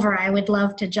is over, I would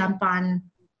love to jump on,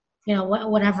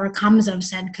 whatever comes of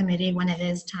said committee when it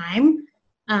is time.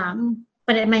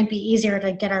 But it might be easier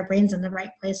to get our brains in the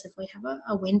right place if we have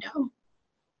a window.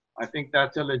 I think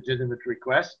that's a legitimate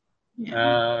request.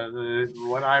 Yeah.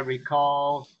 What I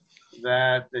recall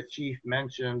that the chief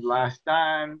mentioned last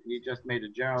time, he just made a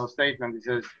general statement. He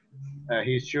says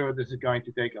he's sure this is going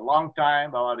to take a long time,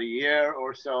 about a year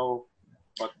or so,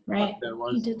 Right. There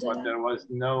He did but that. there was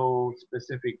no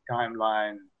specific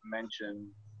timeline mentioned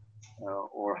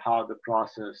or how the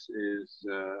process is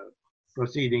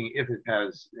proceeding, if it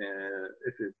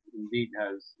indeed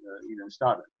has even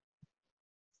started.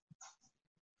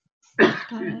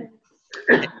 Got it.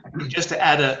 Just to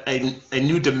add a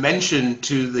new dimension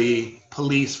to the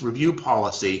police review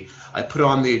policy, I put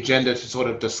on the agenda to sort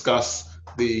of discuss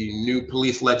the new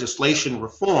police legislation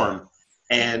reform.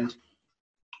 And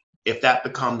if that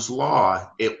becomes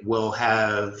law, it will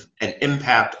have an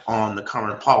impact on the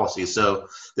current policy. So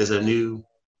there's a new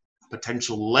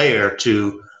potential layer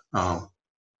to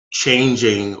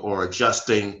changing or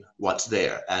adjusting what's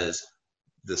there as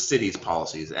the city's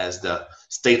policies, as the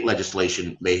state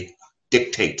legislation may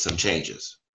dictate some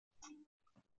changes.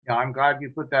 Yeah, I'm glad you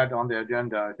put that on the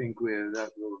agenda. I think we'll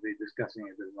be discussing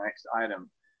it as the next item.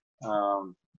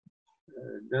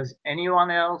 Does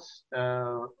anyone else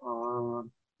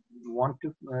want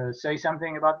to say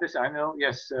something about this? I know,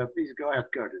 yes, please go ahead,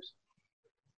 Curtis.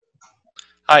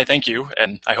 Hi, thank you,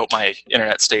 and I hope my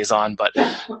internet stays on, but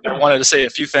I wanted to say a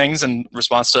few things in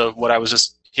response to what I was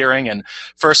just hearing. And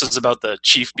first is about the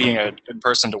chief being a good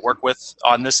person to work with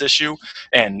on this issue,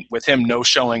 and with him no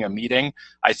showing a meeting,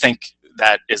 I think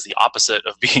that is the opposite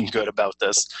of being good about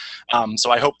this.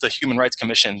 So I hope the Human Rights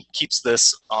Commission keeps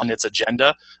this on its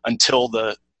agenda until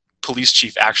the police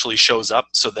chief actually shows up,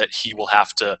 so that he will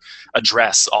have to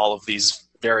address all of these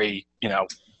very,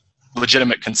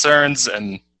 legitimate concerns,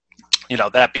 and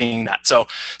that being that. So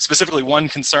specifically, one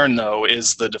concern though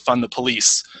is the defund the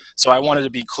police. So I wanted to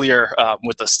be clear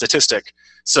with the statistic.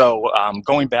 So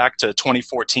going back to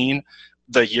 2014,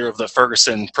 the year of the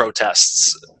Ferguson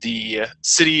protests, the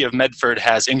city of Medford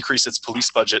has increased its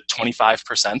police budget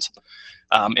 25%.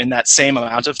 In that same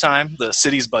amount of time, the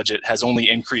city's budget has only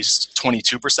increased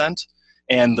 22%,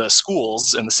 and the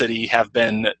schools in the city have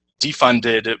been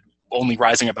defunded, only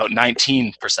rising about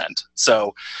 19%.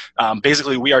 So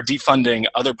basically, we are defunding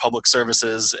other public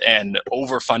services and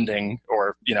overfunding,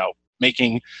 or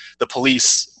making the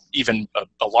police even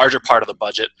a larger part of the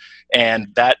budget,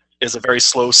 and that is a very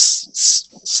slow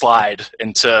slide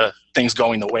into things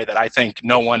going the way that I think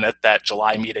no one at that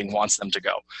July meeting wants them to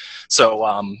go.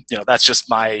 So that's just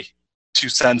my 2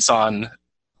 cents on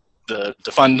the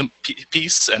defund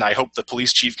piece, and I hope the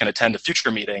police chief can attend a future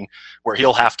meeting where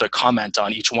he'll have to comment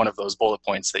on each one of those bullet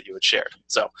points that you had shared.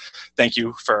 So thank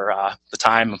you for the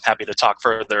time. I'm happy to talk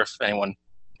further if anyone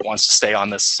wants to stay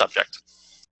on this subject.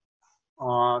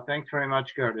 Thanks very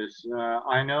much, Curtis.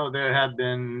 I know there have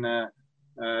been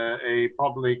a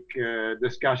public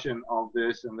discussion of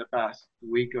this in the past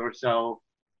week or so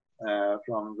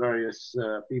from various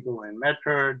people in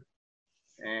Medford.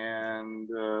 And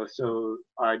so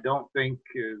I don't think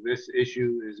this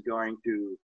issue is going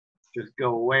to just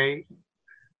go away.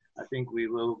 I think we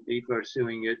will be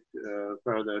pursuing it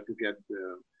further to get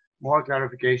more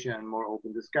clarification and more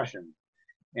open discussion.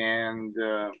 And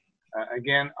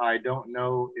again, I don't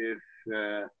know if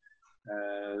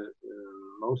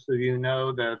most of you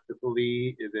know that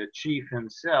the chief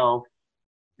himself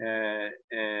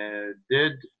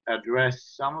did address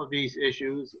some of these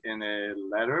issues in a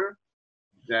letter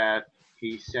that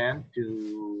he sent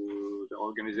to the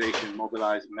organization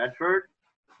Mobilize Medford.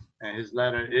 And his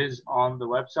letter is on the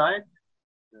website.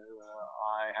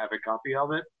 I have a copy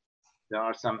of it. There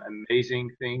are some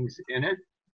amazing things in it.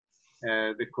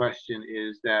 The question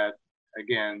is that,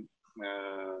 again,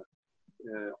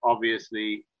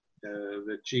 obviously,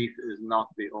 the chief is not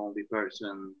the only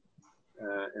person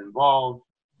involved.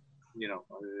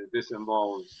 This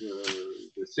involves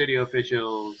the city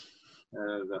officials,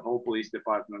 the whole police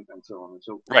department, and so on and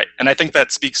so forth. Right, and I think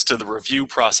that speaks to the review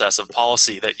process of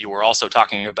policy that you were also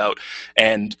talking about.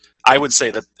 And I would say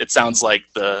that it sounds like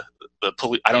the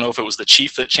police, I don't know if it was the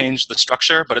chief that changed the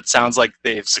structure, but it sounds like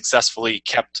they've successfully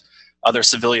kept other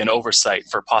civilian oversight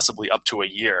for possibly up to a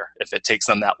year if it takes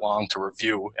them that long to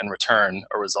review and return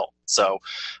a result. So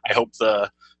I hope the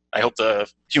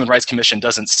Human Rights Commission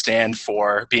doesn't stand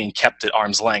for being kept at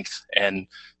arm's length and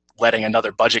letting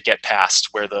another budget get passed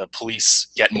where the police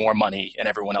get more money and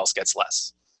everyone else gets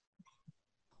less.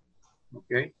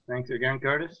 Okay, thanks again,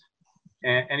 Curtis.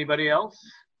 Anybody else?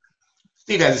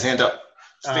 Steve has his hand up.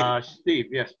 Steve,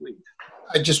 yes, please.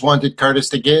 I just wanted Curtis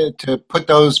to put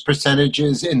those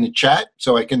percentages in the chat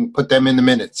so I can put them in the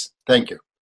minutes. Thank you.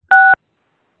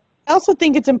 I also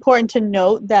think it's important to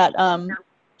note that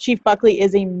Chief Buckley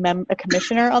is a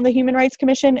commissioner on the Human Rights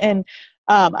Commission, and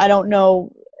I don't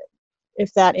know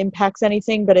if that impacts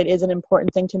anything, but it is an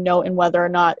important thing to note, and whether or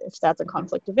not if that's a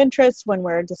conflict of interest when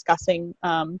we're discussing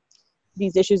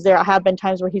these issues. There have been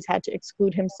times where he's had to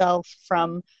exclude himself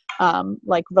from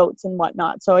like votes and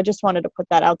whatnot. So I just wanted to put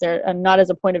that out there, and not as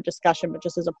a point of discussion, but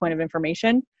just as a point of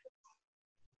information.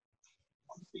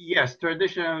 Yes,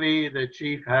 traditionally, the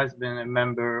chief has been a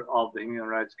member of the Human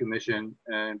Rights Commission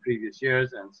in previous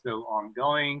years and still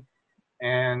ongoing.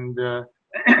 And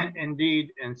indeed,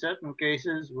 in certain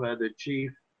cases where the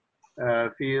chief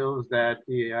feels that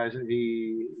he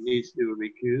needs to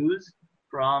recuse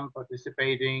from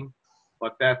participating,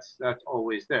 but that's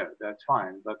always there. That's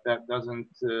fine, but that doesn't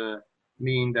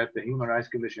mean that the Human Rights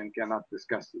Commission cannot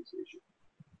discuss these issues.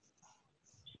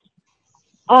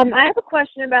 I have a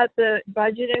question about the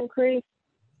budget increase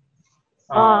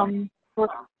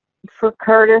for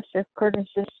Curtis, if Curtis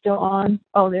is still on.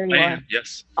 Oh, there you are.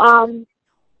 Yes.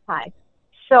 Hi.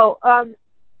 So,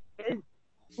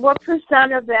 what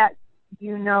percent of that do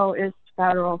you know is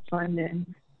federal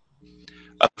funding?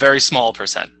 A very small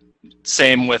percent.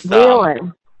 Same with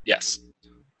Really? Yes.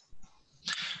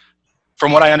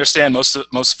 From what I understand,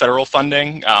 most federal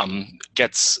funding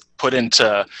gets put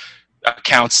into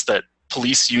accounts that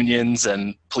police unions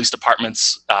and police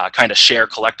departments kind of share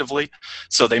collectively.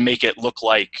 So they make it look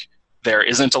like there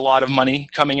isn't a lot of money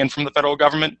coming in from the federal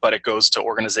government, but it goes to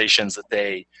organizations that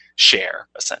they share,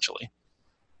 essentially.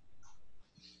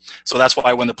 So that's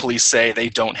why when the police say they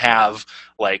don't have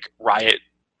like riot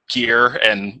gear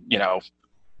and, you know,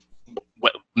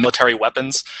 military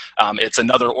weapons, it's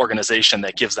another organization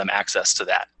that gives them access to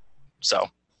that. So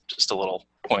just a little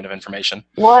point of information.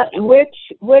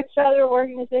 Which other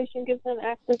organization gives them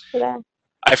access to that?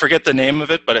 I forget the name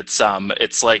of it, but it's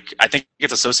like, I think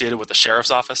it's associated with the sheriff's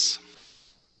office.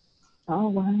 Oh,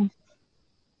 wow.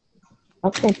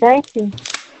 Okay, thank you.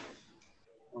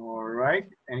 All right,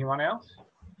 anyone else?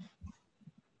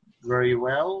 Very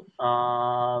well.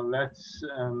 Let's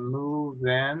move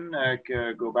then,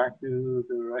 go back to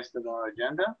the rest of our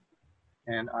agenda.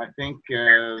 And I think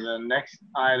the next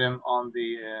item on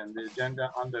the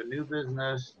agenda under new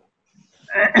business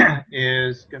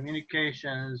is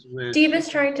communications with. Steve is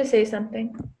trying to say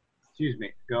something. Excuse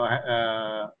me. Go ahead.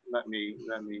 Let me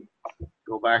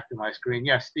go back to my screen.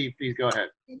 Yes, Steve, please go ahead.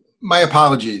 My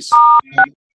apologies.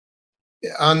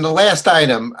 On the last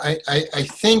item, I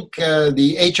think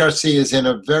the HRC is in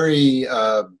a very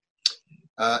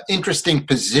interesting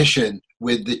position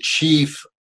with the chief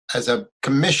as a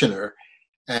commissioner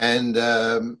and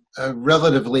a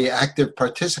relatively active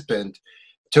participant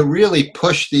to really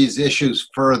push these issues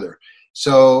further.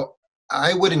 So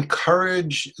I would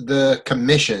encourage the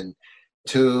commission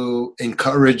to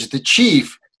encourage the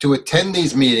chief to attend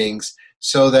these meetings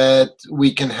so that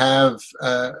we can have,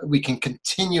 we can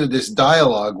continue this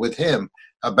dialogue with him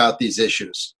about these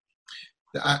issues.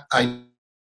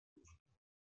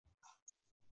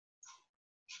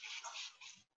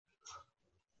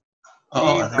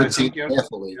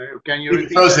 Carefully. Can you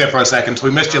repeat froze there for a second, so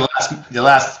we missed your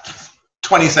last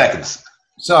 20 seconds.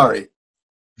 Sorry.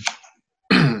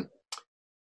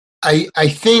 I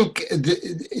think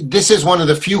this is one of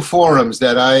the few forums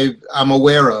that I'm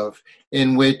aware of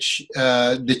in which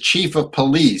the chief of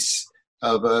police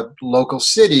of a local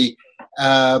city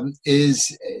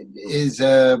is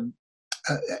a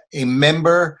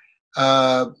member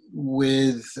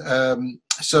with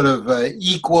sort of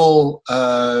equal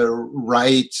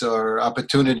rights or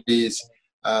opportunities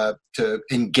to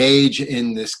engage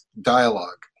in this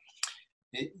dialogue.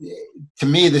 To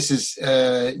me, this is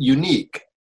unique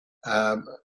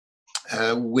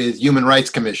with human rights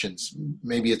commissions.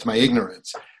 Maybe it's my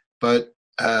ignorance, but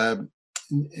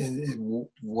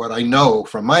what I know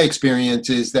from my experience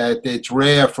is that it's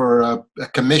rare for a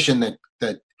commission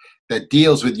that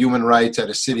deals with human rights at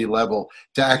a city level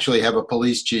to actually have a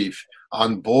police chief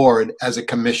on board as a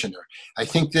commissioner. I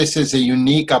think this is a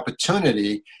unique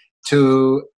opportunity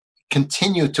to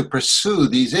continue to pursue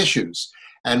these issues.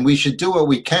 And we should do what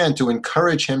we can to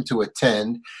encourage him to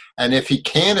attend. And if he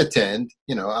can attend,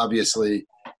 you know, obviously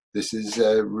this is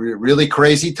really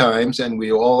crazy times and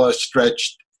we all are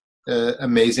stretched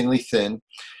amazingly thin.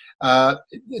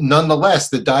 Nonetheless,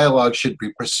 the dialogue should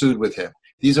be pursued with him.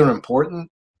 These are important,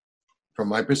 from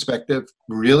my perspective,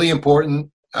 really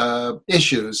important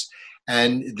issues.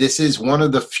 And this is one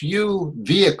of the few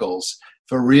vehicles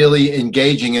for really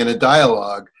engaging in a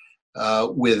dialogue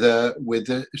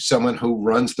with someone who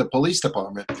runs the police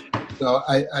department. So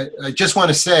I just want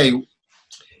to say,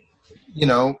 you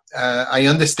know, I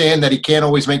understand that he can't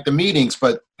always make the meetings,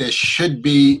 but there should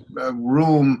be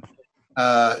room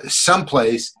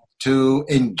someplace to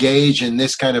engage in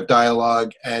this kind of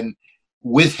dialogue and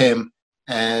with him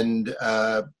and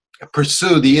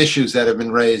pursue the issues that have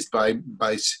been raised by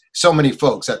so many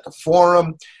folks at the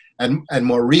forum, and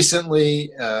more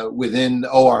recently within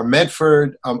OR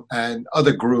Medford and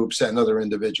other groups and other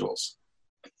individuals.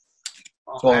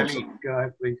 Eileen, go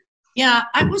ahead, please. Yeah,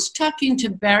 I was talking to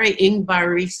Barry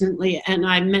Ingbar recently, and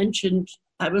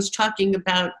I was talking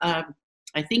about,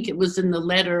 I think it was in the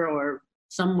letter or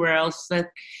somewhere else, that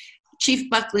Chief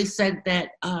Buckley said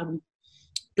that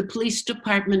the police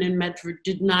department in Medford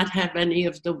did not have any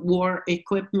of the war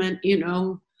equipment, you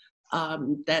know,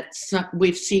 that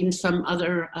we've seen some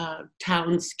other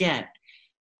towns get.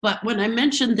 But when I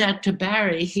mentioned that to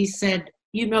Barry, he said,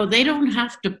 you know, they don't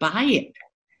have to buy it,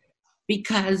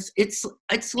 because it's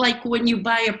like when you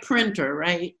buy a printer,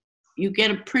 right? You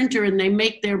get a printer and they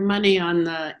make their money on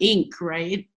the ink,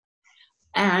 right?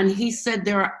 And he said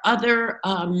there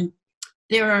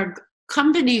are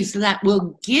companies that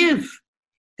will give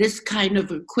this kind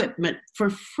of equipment for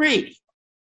free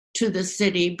to the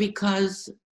city, because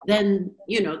then,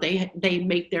 you know, they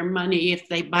make their money if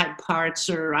they buy parts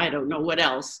or I don't know what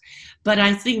else. But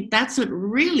I think that's a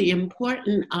really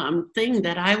important thing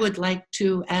that I would like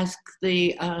to ask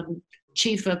the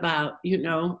chief about, you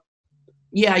know.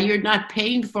 Yeah, you're not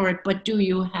paying for it, but do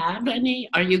you have any?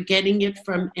 Are you getting it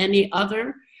from any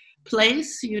other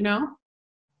place, you know?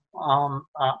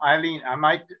 Eileen, I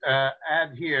might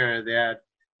add here that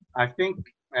I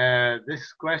think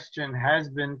this question has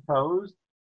been posed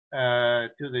to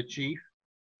the chief,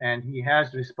 and he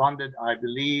has responded. I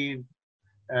believe,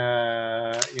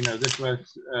 you know, this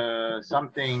was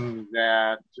something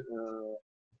that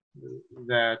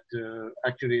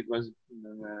actually it was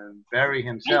Barry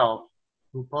himself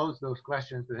who posed those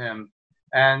questions to him,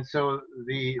 and so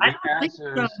the answers.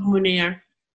 Think so, Munir.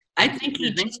 I think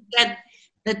he just said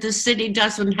that the city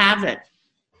doesn't have it.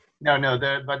 No,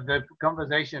 but the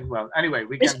conversation. Well, anyway,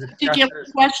 we can discuss Did you have this.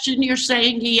 a question you're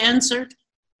saying he answered?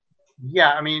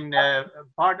 Yeah, I mean,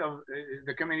 part of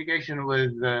the communication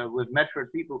with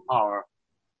Medford People Power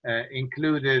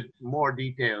included more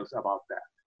details about that.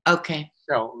 Okay.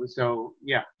 So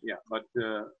yeah, but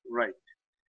right.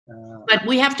 But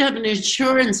we have to have an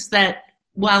assurance that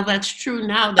while that's true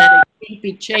now, that it can't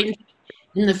be changed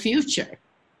in the future.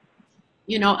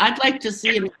 You know, I'd like to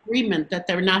see an agreement that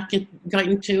they're not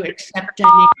going to accept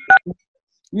any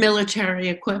military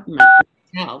equipment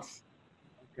itself.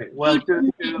 Okay. Well,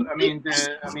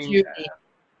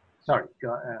 sorry.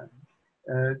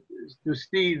 To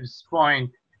Steve's point,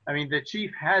 I mean, the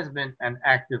chief has been an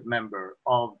active member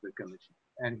of the commission,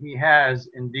 and he has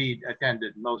indeed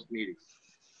attended most meetings.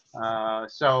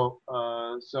 So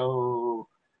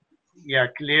yeah,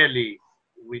 clearly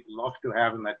we'd love to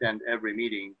have him attend every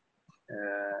meeting,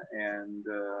 and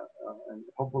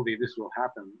hopefully this will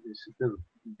happen. This will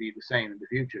be the same in the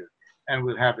future, and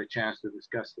we'll have a chance to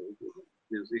discuss those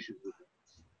issues with him.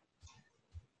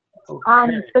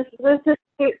 Okay.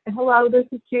 Hello, this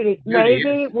is Judy.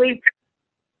 Maybe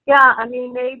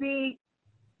maybe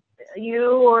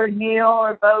you or Neil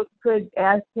or both could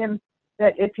ask him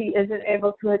that if he isn't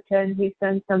able to attend, he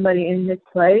sends somebody in his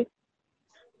place.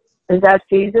 Is that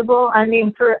feasible? I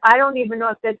mean, I don't even know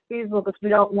if that's feasible, because we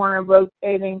don't want a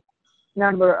rotating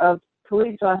number of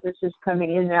police officers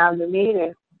coming in and out of the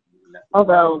meeting.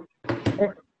 Although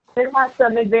it has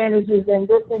some advantages and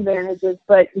disadvantages,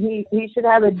 but he should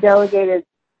have a delegated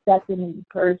second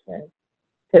person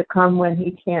to come when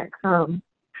he can't come.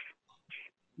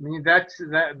 I mean, that's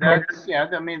yeah.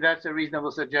 I mean, that's a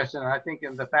reasonable suggestion. I think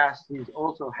in the past he's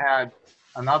also had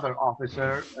another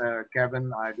officer,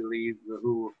 Kevin, I believe,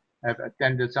 who have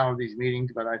attended some of these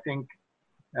meetings. But I think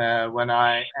when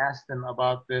I asked him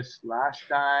about this last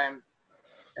time,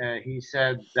 he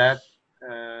said that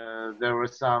there were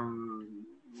some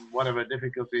whatever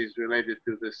difficulties related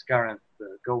to this current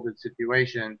COVID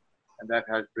situation, and that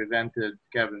has prevented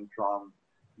Kevin from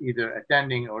either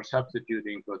attending or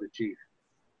substituting for the chief.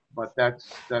 But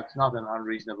that's not an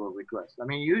unreasonable request. I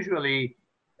mean, usually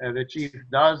the chief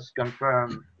does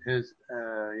confirm his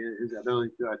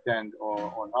ability to attend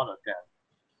or not attend.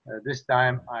 This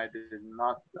time I did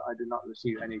not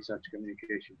receive any such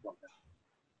communication from him.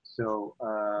 So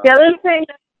the other thing.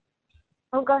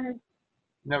 Oh, go ahead.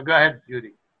 No, go ahead,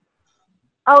 Judy.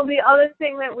 Oh, the other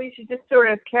thing that we should just sort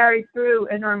of carry through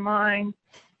in our mind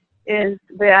is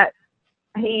that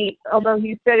although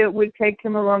he said it would take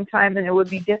him a long time and it would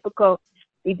be difficult,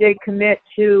 he did commit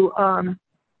to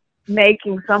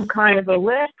making some kind of a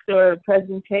list or a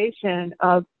presentation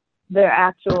of their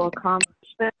actual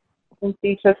accomplishments since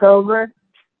he took over.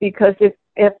 Because if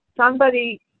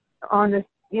somebody on this,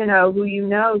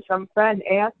 who some friend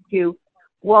asks you,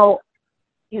 well,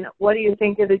 what do you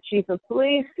think of the chief of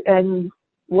police and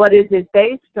what is it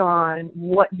based on?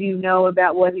 What do you know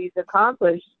about what he's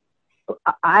accomplished?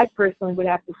 I personally would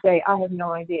have to say I have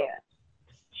no idea.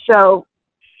 So,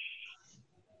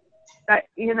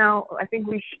 you know, I think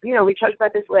we talked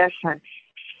about this last time.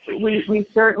 We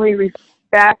certainly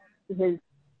respect his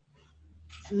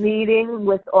meeting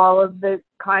with all of the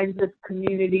kinds of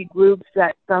community groups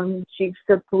that some chiefs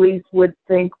of police would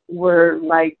think were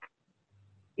like,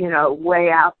 you know, way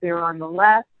out there on the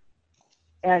left.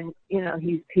 And, you know,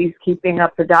 he's keeping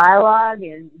up the dialogue,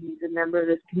 and he's a member of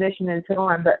this commission and so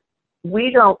on. But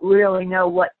we don't really know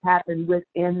what's happened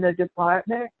within the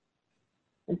department.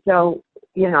 And so,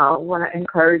 you know, I want to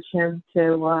encourage him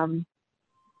to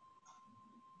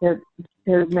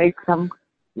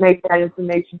make that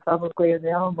information publicly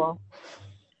available.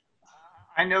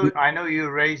 I know you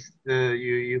raised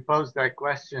you posed that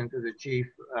question to the chief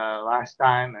last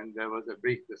time, and there was a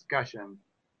brief discussion.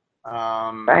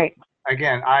 Right.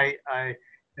 Again, I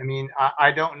mean,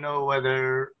 I don't know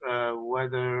whether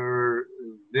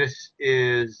this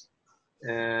is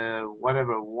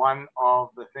whatever one of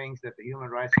the things that the Human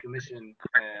Rights Commission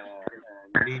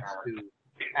needs to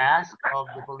ask of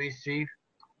the police chief,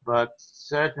 but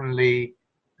certainly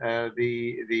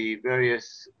the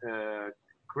various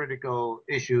critical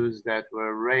issues that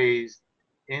were raised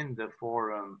in the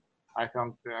forum, I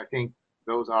think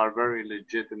those are very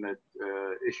legitimate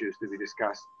issues to be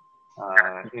discussed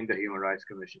in the Human Rights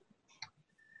Commission.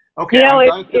 Okay, You know,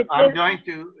 I'm going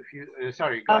to. If you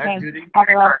sorry, go ahead, Judy.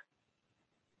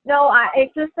 No,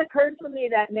 it just occurred to me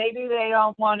that maybe they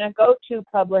don't want to go too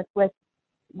public with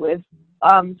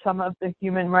some of the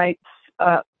human rights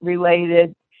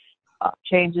related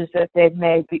changes that they've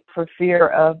made for fear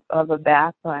of a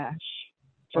backlash.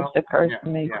 Just occurs to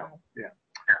me. Yeah.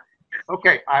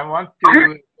 Okay, I want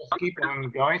to just keep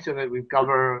on going so that we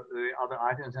cover the other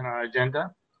items in our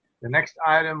agenda. The next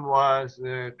item was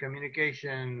the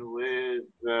communication with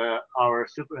our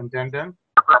superintendent,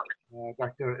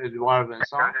 Dr. Edouard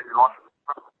Vincent.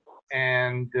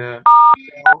 And so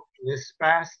this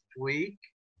past week,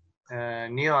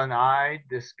 Neil and I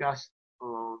discussed,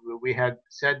 we had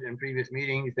said in previous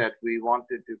meetings that we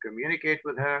wanted to communicate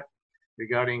with her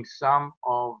regarding some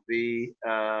of the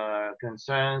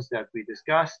concerns that we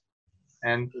discussed,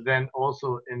 and then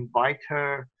also invite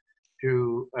her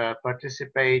to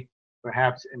participate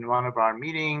perhaps in one of our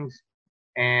meetings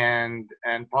and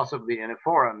possibly in a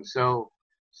forum. So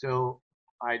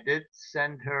I did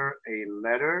send her a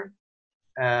letter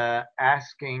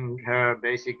asking her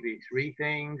basically three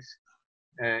things.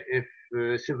 If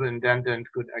the superintendent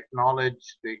could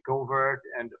acknowledge the covert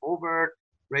and overt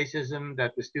racism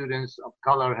that the students of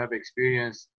color have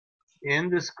experienced in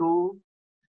the school,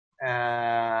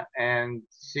 and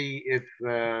see if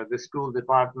the school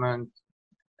department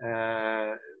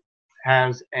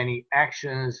has any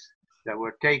actions that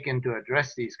were taken to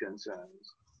address these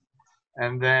concerns.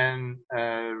 And then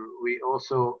we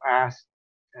also asked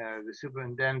the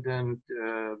superintendent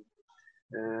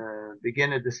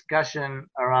begin a discussion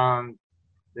around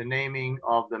the naming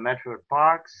of the Medford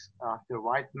parks after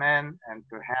white men, and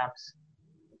perhaps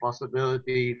the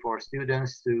possibility for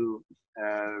students to,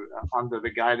 under the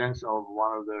guidance of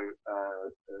one of the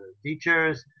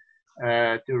teachers,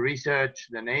 to research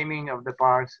the naming of the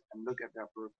parks and look at the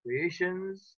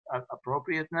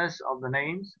appropriateness of the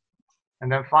names. And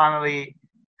then finally,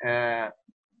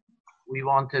 we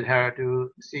wanted her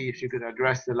to see if she could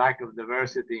address the lack of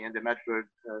diversity in the Medford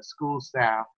school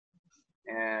staff.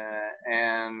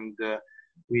 And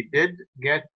we did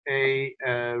get a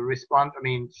response. I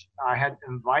mean, I had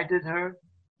invited her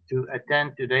to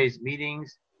attend today's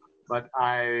meetings, but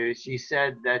she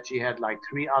said that she had like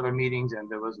 3 other meetings, and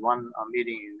there was one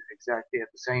meeting exactly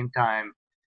at the same time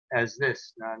as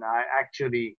this. And I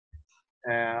actually,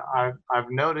 I've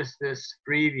noticed this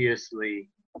previously,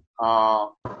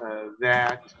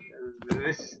 that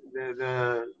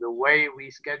the way we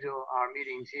schedule our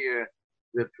meetings here,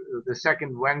 the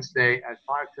second Wednesday at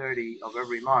 5:30 of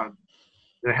every month,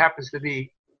 there happens to be,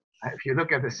 if you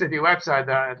look at the city website,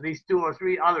 there are at least 2 or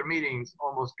 3 other meetings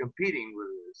almost competing with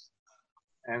this.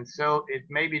 And so it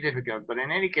may be difficult, but in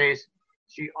any case,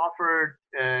 she offered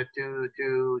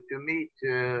to meet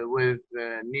with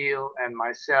Neil and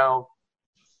myself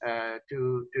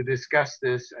to discuss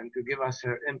this and to give us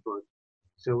her input.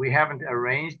 So we haven't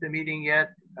arranged the meeting yet.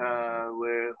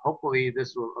 Where hopefully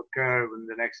this will occur in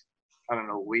the next, I don't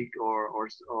know, week or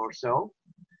so,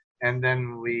 and then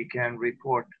we can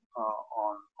report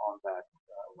on that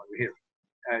when we hear.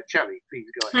 Shelley, please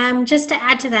go ahead. Just to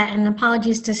add to that, and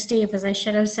apologies to Steve, as I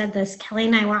should have said this, Kelly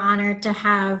and I were honored to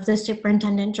have the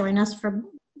superintendent join us for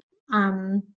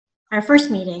our first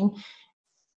meeting.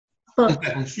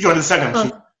 She joined the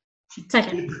second.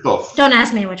 Second. Both. Don't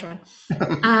ask me which one.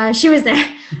 She was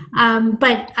there.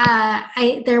 But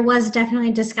there was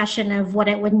definitely discussion of what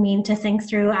it would mean to think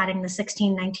through adding the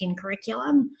 16-19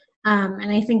 curriculum.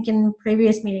 And I think in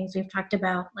previous meetings, we've talked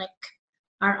about like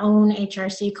our own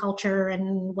HRC culture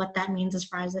and what that means as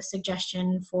far as a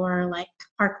suggestion for like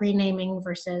park renaming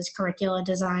versus curricula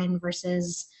design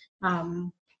versus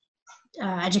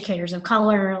educators of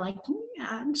color, like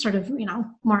sort of,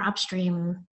 more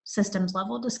upstream systems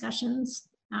level discussions,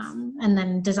 and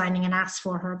then designing an ask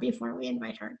for her before we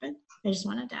invite her. But I just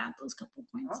wanted to add those couple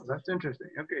points. Oh, that's interesting.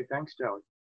 Okay, thanks, Kelly.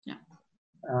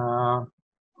 Yeah.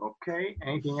 Okay,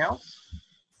 anything else?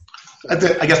 I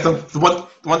guess the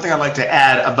one thing I'd like to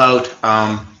add about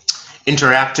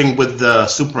interacting with the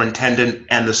superintendent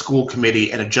and the school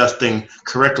committee and adjusting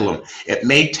curriculum, it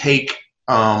may take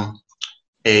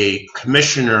a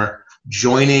commissioner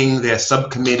joining their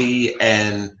subcommittee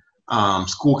and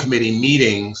school committee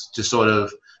meetings to sort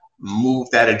of move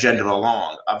that agenda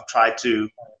along. I've tried to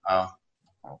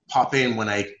pop in when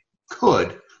I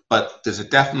could, but there's a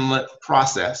definite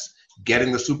process,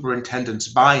 getting the superintendent's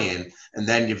buy-in, and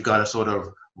then you've got to sort of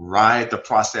ride the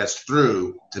process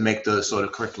through to make those sort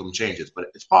of curriculum changes. But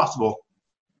it's possible.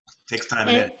 It takes time.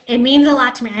 It means a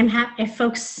lot to me. I'm happy if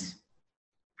folks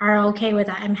are okay with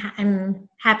that. I'm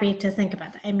happy to think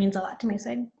about that. It means a lot to me.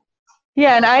 So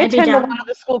yeah, and I I'd be attend a down. lot of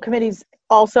the school committees.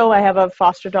 Also, I have a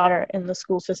foster daughter in the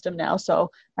school system now, so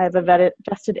I have a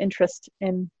vested interest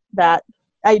in that.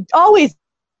 I always.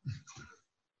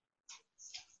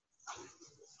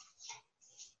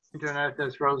 Internet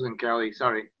is frozen, Kelly.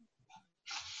 Sorry.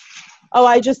 Oh,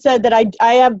 I just said that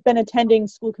I have been attending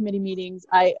school committee meetings.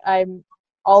 I'm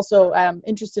also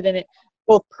interested in it,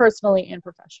 both personally and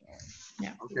professionally.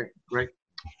 Yeah. Okay, great.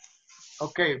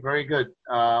 Okay, very good.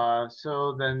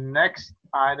 So the next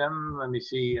item, let me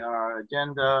see, our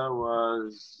agenda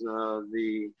was let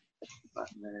me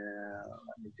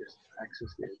just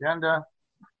access the agenda,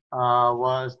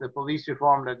 was the police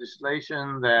reform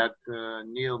legislation that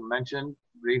Neil mentioned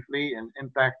briefly and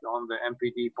impact on the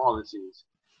MPD policies.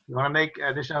 You want to make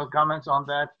additional comments on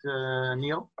that,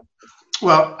 Neil?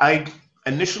 Well, I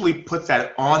initially put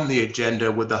that on the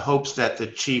agenda with the hopes that the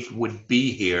chief would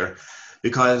be here,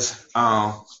 because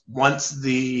once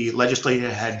the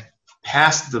legislature had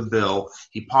passed the bill,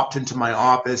 he popped into my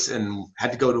office and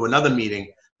had to go to another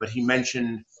meeting, but he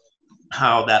mentioned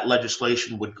how that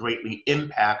legislation would greatly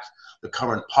impact the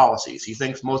current policies. He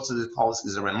thinks most of the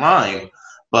policies are in line,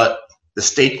 but the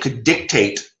state could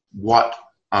dictate what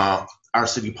our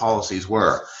city policies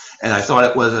were. And I thought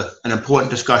it was an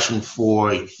important discussion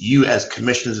for you as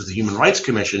commissioners of the Human Rights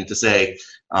Commission to say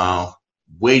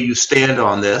where you stand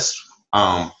on this.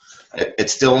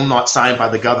 It's still not signed by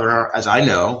the governor, as I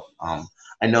know.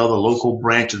 I know the local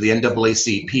branch of the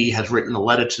NAACP has written a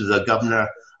letter to the governor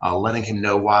letting him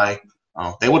know why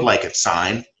they would like it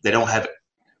signed. They don't have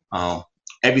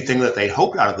everything that they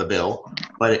hoped out of the bill,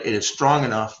 but it is strong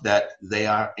enough that they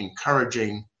are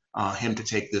encouraging him to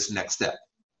take this next step.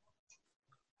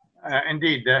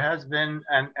 Indeed, there has been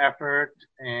an effort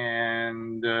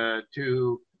and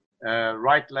to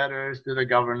write letters to the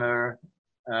governor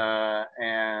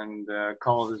and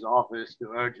call his office to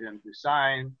urge him to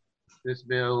sign this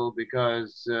bill,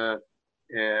 because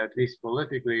at least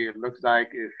politically, it looks like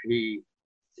if he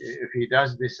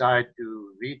does decide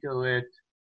to veto it,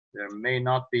 there may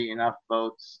not be enough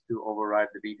votes to override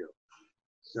the veto.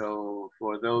 So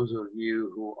for those of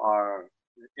you who are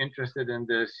interested in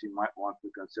this, you might want to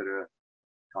consider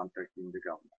contacting the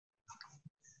governor.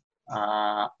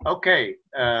 Okay,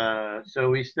 so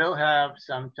we still have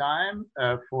some time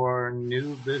for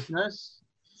new business.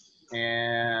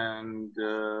 And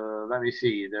let me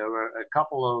see, there were a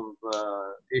couple of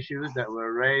issues that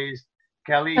were raised.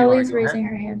 Kelly, Ellie's raising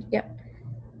her hand. Yep.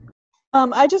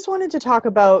 I just wanted to talk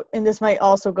about, and this might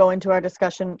also go into our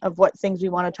discussion of what things we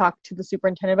want to talk to the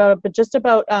superintendent about, but just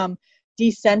about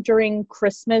decentering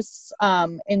Christmas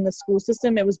in the school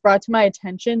system. It was brought to my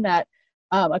attention that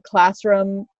a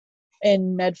classroom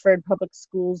in Medford Public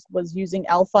Schools was using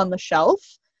Elf on the Shelf,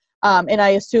 and I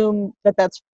assume that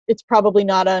it's probably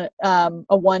not a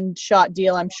one-shot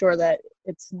deal. I'm sure that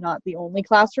it's not the only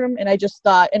classroom, and I just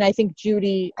thought, and I think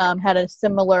Judy had a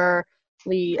similarly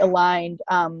aligned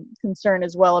concern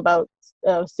as well about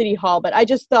City Hall, but I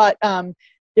just thought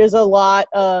there's a lot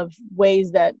of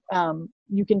ways that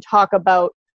you can talk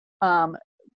about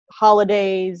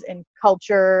holidays and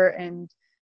culture and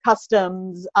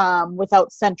customs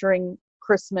without centering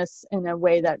Christmas in a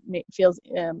way that feels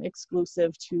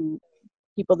exclusive to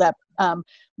people that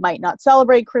might not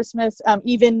celebrate Christmas.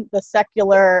 Even the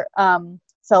secular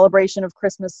celebration of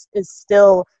Christmas is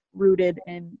still rooted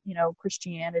in,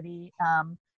 Christianity.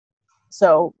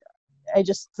 So I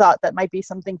just thought that might be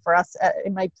something for us.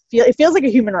 It feels like a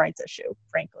human rights issue,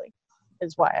 frankly,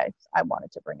 is why I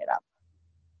wanted to bring it up.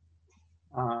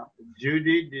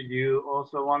 Judy, did you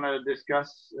also want to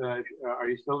discuss? Are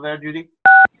you still there, Judy?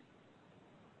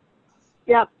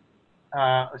 Yep.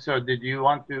 So did you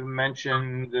want to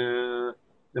mention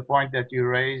the point that you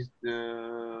raised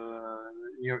your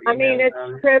email? I mean,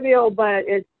 it's trivial, but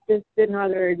it's just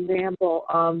another example.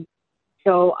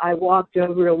 So I walked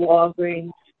over to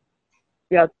Walgreens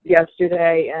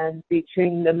yesterday, and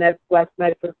between the West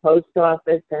Medford Post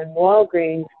Office and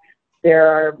Walgreens, there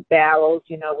are barrels,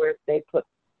 where they put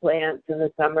plants in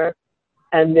the summer,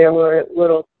 and there were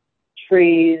little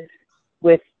trees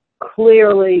with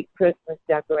clearly Christmas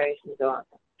decorations on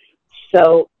them.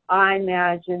 So I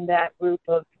imagine that group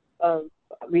of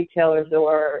retailers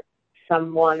or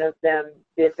some one of them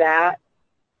did that.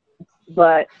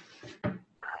 But I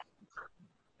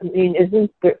mean,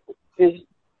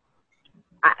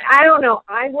 I don't know.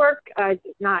 I work,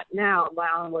 not now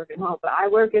while I'm working home, but I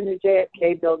work in the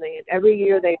JFK building, and every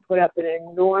year they put up an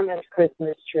enormous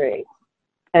Christmas tree.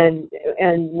 And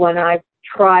when I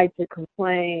try to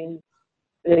complain,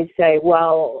 they say,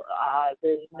 well,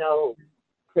 there's no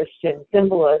Christian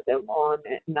symbolism on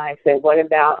it. And I say, what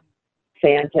about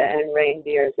Santa and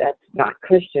reindeers? That's not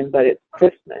Christian, but it's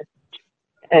Christmas.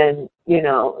 And,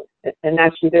 and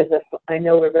actually I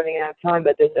know we're running out of time,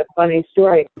 but there's a funny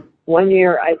story. One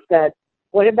year I said,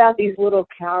 what about these little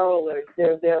carolers?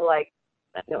 They're like,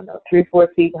 I don't know, 3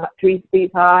 feet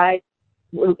high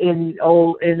in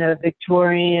a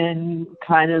Victorian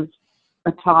kind of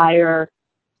attire.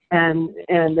 And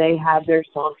they have their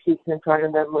song sheets in front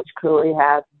of them, which clearly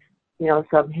have,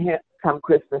 some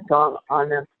Christmas song on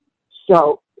them.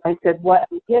 So I said, what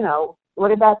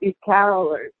about these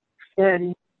carolers?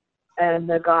 And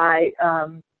the guy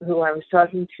who I was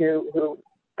talking to, who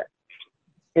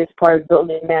is part of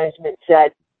building management,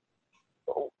 said,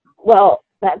 well,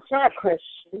 that's not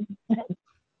Christian.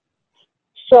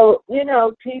 So,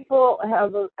 people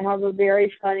have a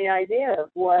very funny idea of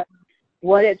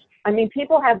what it's,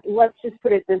 people have, let's just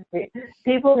put it this way,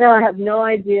 people now have no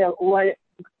idea what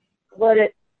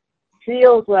it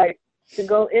feels like to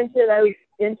go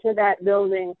into that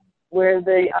building where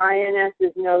the INS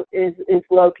is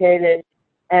located,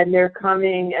 and they're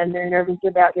coming and they're nervous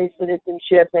about their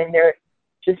citizenship, and they're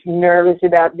just nervous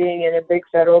about being in a big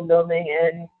federal building,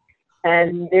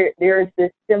 and there's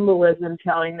this symbolism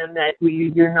telling them that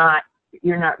you're not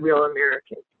real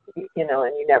Americans, and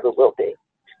you never will be.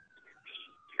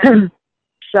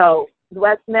 So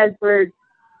West Medford,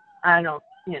 I don't,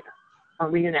 are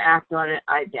we going to act on it?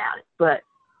 I doubt it,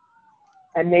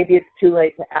 and maybe it's too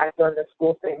late to act on the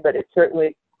school thing, but it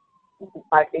certainly,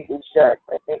 I think we should.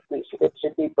 I think it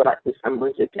should be brought to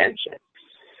someone's attention.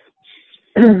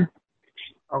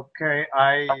 Okay,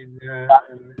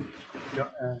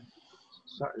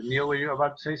 sorry, Neil, were you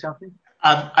about to say something?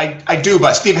 I do,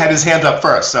 but Steve had his hand up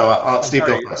first, so I'll Steve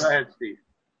go first. Go ahead, Steve.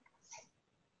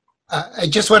 I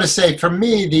just want to say, for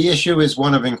me, the issue is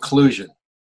one of inclusion,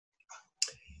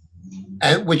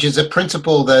 which is a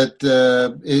principle that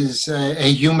is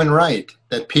a human right,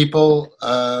 that people,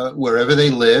 wherever they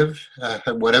live,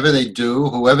 whatever they do,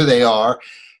 whoever they are,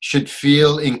 should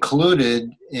feel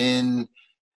included in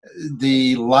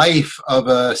the life of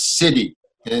a city.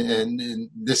 And in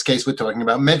this case, we're talking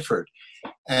about Medford.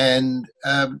 And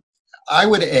I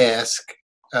would ask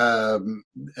the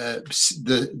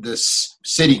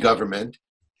city government,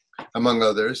 among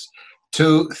others,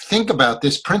 to think about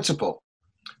this principle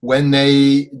when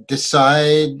they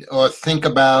decide or think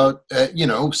about,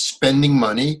 spending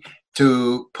money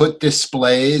to put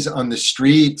displays on the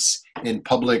streets, in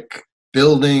public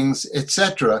buildings,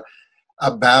 etc.,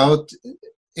 about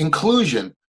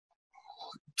inclusion.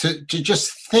 To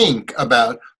just think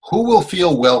about who will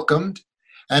feel welcomed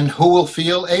and who will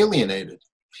feel alienated.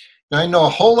 Now, I know a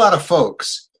whole lot of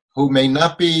folks who may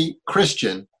not be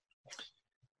Christian,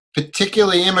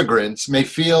 particularly immigrants, may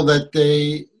feel that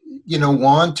they,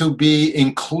 want to be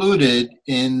included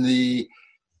in the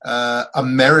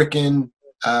American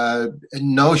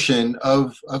notion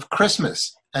of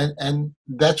Christmas, and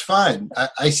that's fine.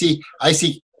 I see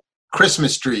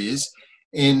Christmas trees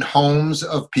in homes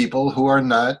of people who are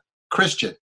not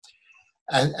Christian,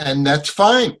 and that's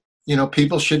fine.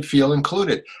 People should feel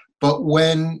included. But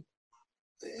when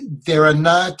there are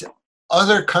not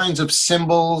other kinds of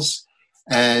symbols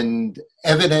and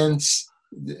evidence,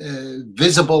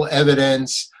 visible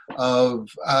evidence of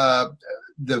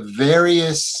the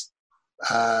various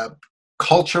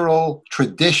cultural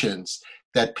traditions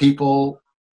that people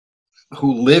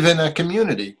who live in a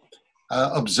community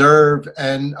observe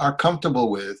and are comfortable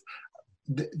with,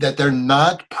 that they're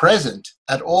not present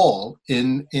at all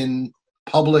in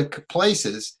public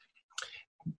places,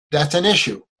 that's an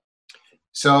issue.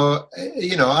 So,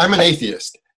 I'm an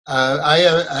atheist.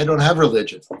 I don't have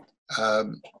religion.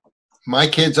 My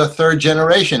kids are third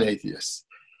generation atheists.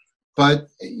 But,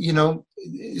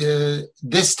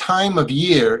 this time of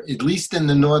year, at least in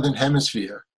the Northern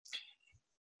Hemisphere,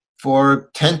 for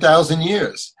 10,000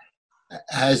 years,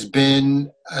 has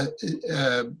been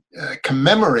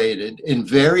commemorated in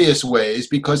various ways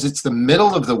because it's the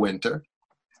middle of the winter.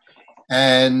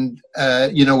 And,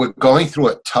 we're going through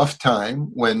a tough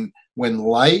time when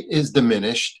light is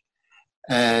diminished,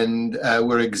 and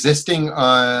we're existing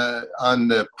on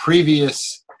the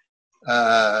previous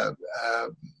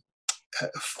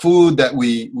food that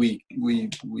we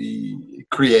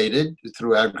created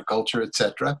through agriculture,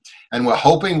 etc. And we're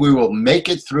hoping we will make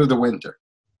it through the winter.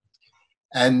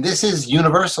 And this is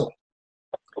universal.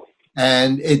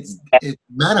 And it's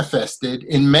manifested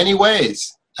in many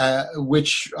ways,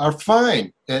 which are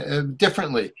fine,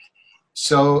 differently.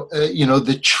 So,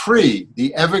 the tree,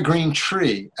 the evergreen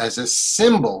tree, as a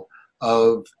symbol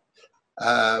of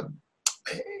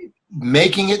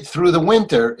making it through the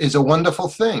winter is a wonderful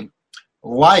thing.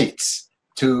 Lights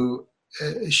to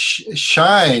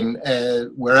shine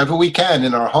wherever we can,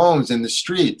 in our homes, in the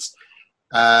streets,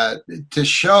 to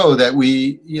show that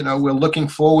we're looking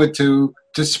forward to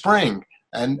spring,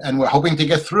 and we're hoping to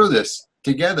get through this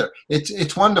together.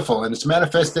 It's wonderful, and it's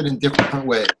manifested in different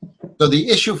ways. So the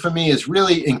issue for me is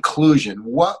really inclusion.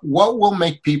 What will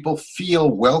make people feel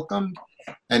welcomed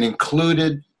and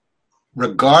included,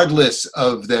 regardless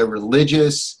of their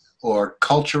religious or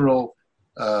cultural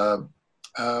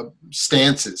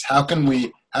stances? How can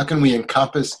we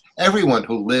encompass everyone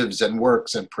who lives and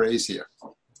works and prays here?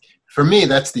 For me,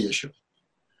 that's the issue.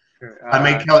 I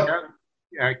make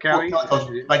Kelly.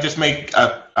 I just make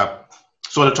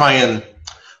sort of try and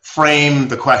frame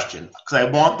the question, because I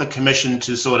want the commission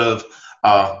to sort of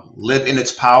live in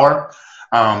its power.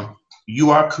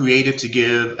 You are created to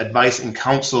give advice and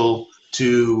counsel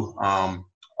to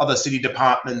other city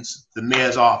departments, the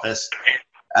mayor's office.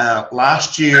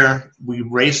 Last year, we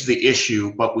raised the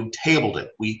issue, but we tabled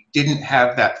it. We didn't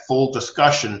have that full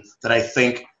discussion that I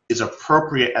think is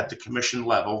appropriate at the commission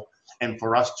level, and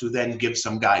for us to then give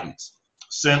some guidance.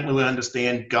 Certainly we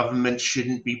understand government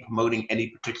shouldn't be promoting any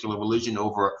particular religion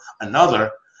over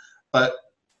another, but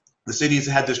the city has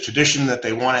had this tradition that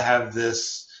they want to have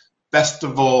this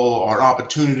festival or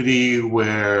opportunity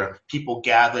where people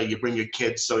gather, you bring your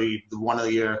kids so one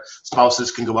of your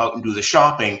spouses can go out and do the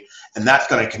shopping, and that's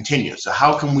going to continue. So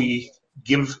how can we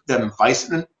give them advice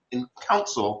and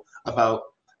counsel about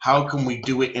how can we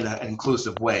do it in an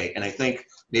inclusive way? And I think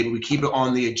maybe we keep it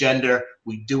on the agenda,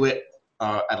 we do it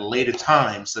at a later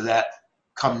time, so that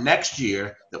come next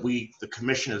year that the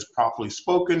commission has properly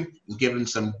spoken and given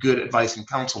some good advice and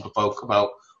counsel to folk about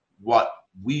what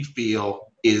we feel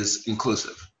is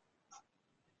inclusive.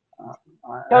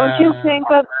 Don't you think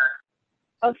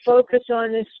a focus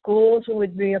on the schools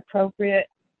would be appropriate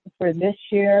for this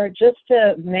year, just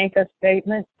to make a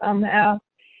statement somehow?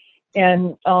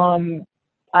 And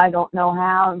I don't know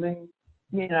how. I mean,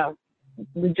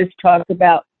 we just talked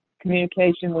about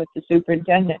communication with the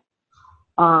superintendent.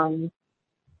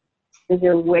 Is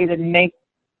there a way to make,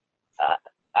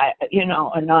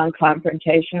 a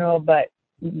non-confrontational, but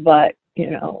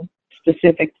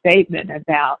specific statement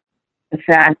about the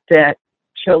fact that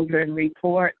children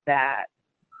report that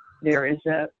there is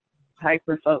a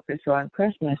hyper focus on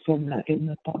Christmas in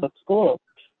the public schools?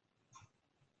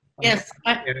 Yes.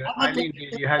 Eileen,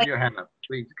 you have your hand up.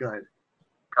 Please go ahead.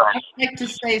 I'd like to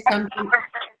say something.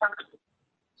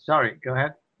 Sorry, go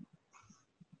ahead.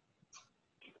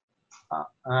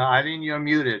 Eileen, you're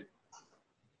muted.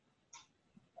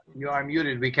 You are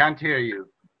muted. We can't hear you.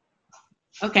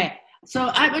 Okay.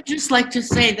 So I would just like to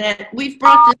say that we've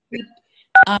brought this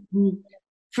up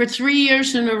for 3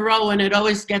 years in a row, and it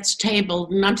always gets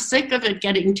tabled. And I'm sick of it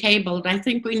getting tabled. I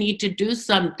think we need to do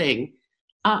something.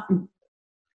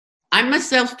 I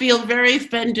myself feel very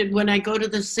offended when I go to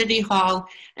the city hall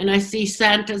and I see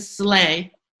Santa's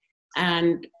sleigh,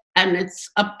 and it's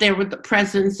up there with the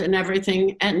presents and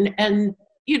everything, and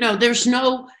there's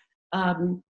no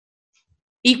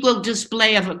equal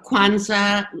display of a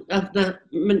Kwanzaa, of the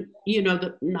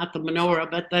not the menorah,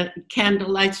 but the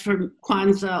candle lights for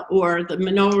Kwanzaa, or the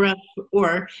menorah,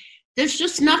 or there's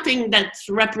just nothing that's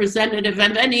representative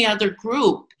of any other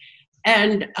group.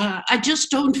 And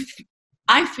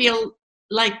I feel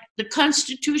like the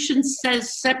Constitution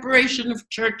says separation of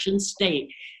church and state.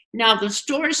 Now, the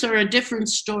stores are a different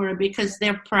story because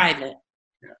they're private.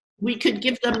 Yeah. we could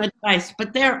give them advice,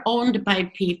 but they're owned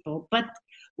by people. But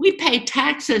we pay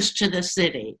taxes to the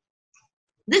city.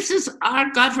 This is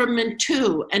our government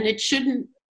too, and it shouldn't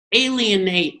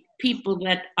alienate people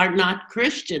that are not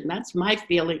Christian. That's my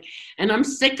feeling. And I'm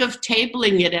sick of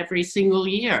tabling it every single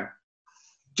year.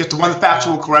 Just one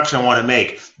factual correction I want to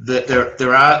make. There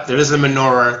is a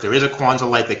menorah, there is a Kwanzaa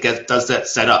light that does that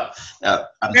set up.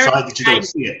 I'm sorry that you don't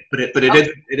see it, but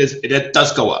it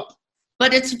does go up.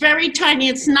 But it's very tiny.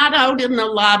 It's not out in the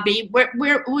lobby.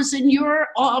 Where it was in your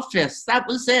office. That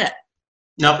was it.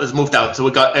 No, it's moved out, so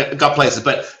it got places.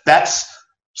 But that's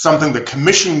something the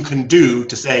commission can do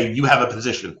to say you have a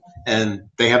position, and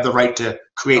they have the right to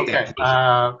create that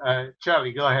position.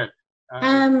 Charlie, go ahead.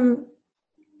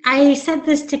 I said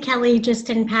this to Kelly just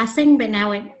in passing, but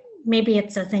now maybe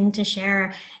it's a thing to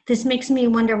share. This makes me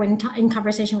wonder, when in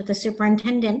conversation with the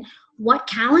superintendent, what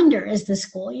calendar is the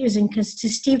school using? Because to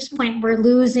Steve's point, we're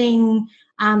losing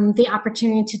the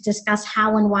opportunity to discuss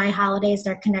how and why holidays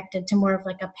are connected to more of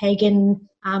like a pagan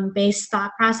based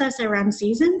thought process around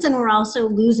seasons. And we're also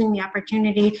losing the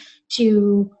opportunity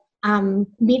to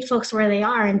meet folks where they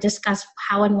are and discuss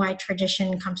how and why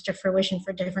tradition comes to fruition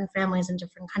for different families in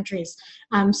different countries.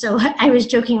 So I was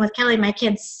joking with Kelly, my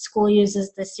kids' school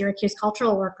uses the Syracuse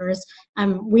Cultural Workers.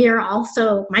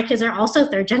 My kids are also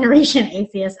third generation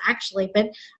atheists actually,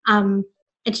 but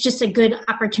it's just a good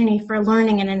opportunity for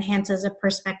learning and enhances a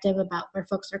perspective about where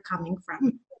folks are coming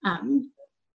from.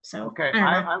 So okay,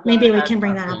 I don't know, maybe we can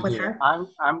bring that up with her. I'm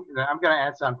going to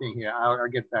add something here. I'll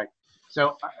get back.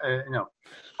 So,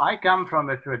 I come from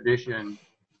a tradition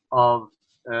of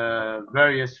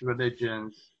various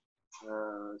religions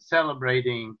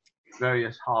celebrating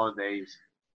various holidays.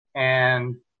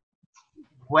 And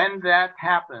when that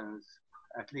happens,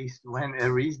 at least when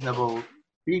a reasonable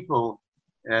people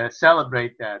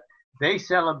celebrate that, they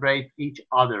celebrate each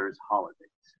other's holidays.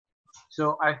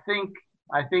 So I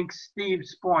think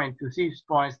Steve's point, the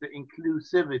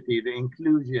inclusivity, the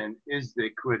inclusion is the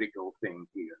critical thing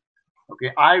here.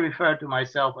 Okay, I refer to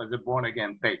myself as a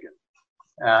born-again pagan.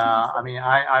 I mean,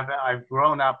 I've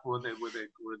grown up with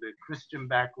a Christian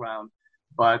background,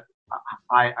 but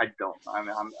I don't.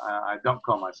 I don't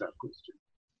call myself Christian.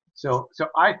 So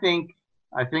I think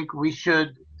we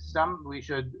should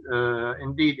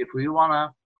indeed, if we want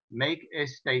to make a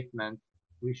statement,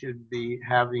 we should be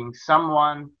having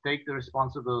someone take the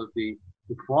responsibility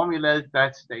to formulate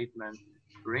that statement,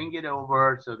 bring it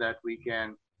over so that we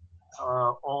can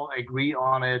all agree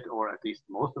on it, or at least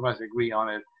most of us agree on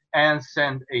it, and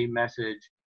send a message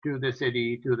to the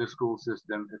city, to the school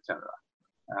system, etc.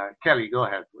 Kelly, go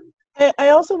ahead, please. I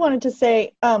also wanted to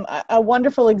say a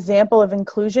wonderful example of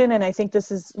inclusion, and I think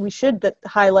we should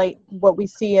highlight what we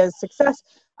see as success.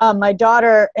 My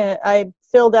daughter, I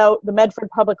filled out, the Medford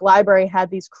Public Library had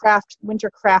these winter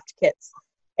craft kits,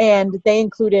 and they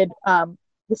included the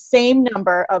same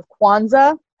number of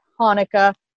Kwanzaa,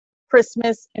 Hanukkah,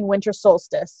 Christmas, and winter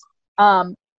solstice.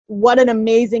 What an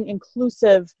amazing,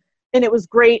 inclusive, and it was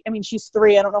great. I mean, she's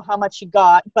 3, I don't know how much she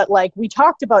got, but like, we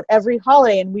talked about every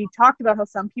holiday, and we talked about how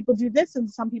some people do this and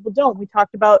some people don't. We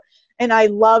talked about, and I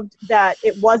loved that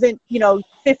it wasn't,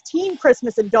 15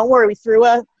 Christmas, and don't worry, we threw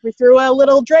a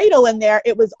little dreidel in there.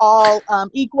 It was all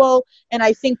equal, and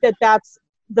I think that that's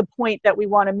the point that we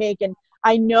want to make. And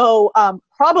I know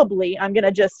probably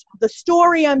the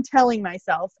story I'm telling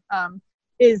myself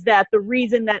is that the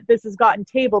reason that this has gotten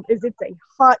tabled is it's a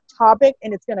hot topic,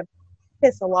 and it's going to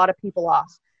piss a lot of people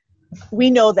off. We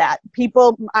know that.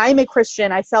 I'm a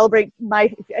Christian. I celebrate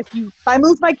if I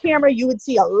moved my camera, you would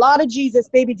see a lot of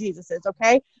baby Jesuses,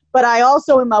 okay? But I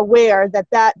also am aware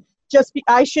that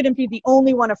I shouldn't be the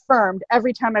only one affirmed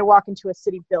every time I walk into a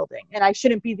city building. And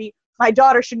my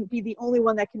daughter shouldn't be the only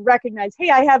one that can recognize,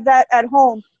 hey, I have that at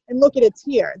home, and look at it's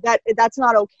here. That's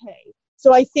not okay.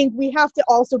 So I think we have to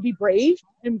also be brave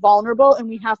and vulnerable, and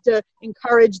we have to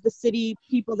encourage the city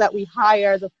people that we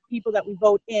hire, the people that we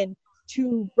vote in,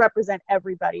 to represent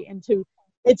everybody. And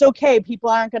it's okay, people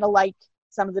aren't going to like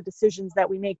some of the decisions that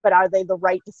we make, but are they the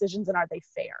right decisions, and are they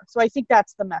fair? So I think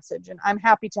that's the message, and I'm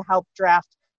happy to help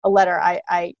draft a letter.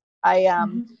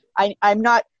 I'm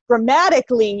not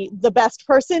grammatically the best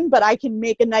person, but I can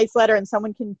make a nice letter, and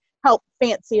someone can help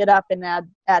fancy it up and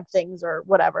add things or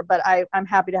whatever. But I'm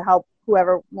happy to help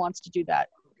whoever wants to do that.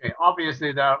 Okay,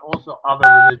 obviously there are also other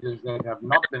religions that have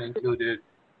not been included.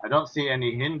 I don't see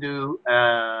any Hindu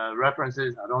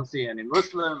references. I don't see any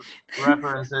Muslim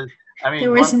references. I mean,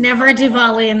 there was never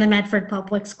Diwali in the Medford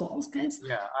Public Schools, guys.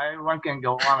 Yeah, one can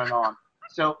go on and on.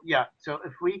 So yeah, so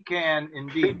if we can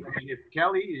indeed, I mean, if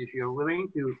Kelly, if you're willing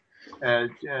to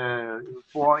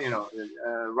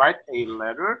write a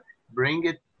letter, bring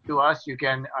it to us, you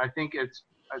can. I think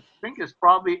it's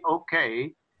probably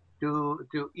okay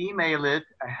to email it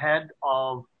ahead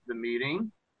of the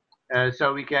meeting,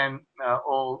 so we can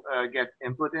all get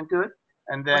input into it,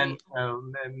 and then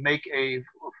make a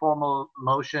formal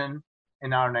motion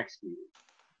in our next meeting.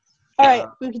 All right,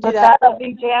 we can do But that. that'll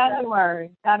be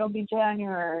January. That'll be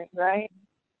January, right?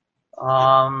 Yep.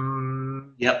 I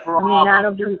mean, that'll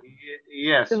Probably, be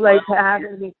yes. too late well, to have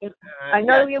it. I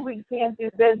know yeah. we can't do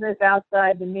business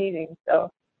outside the meeting, so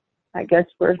I guess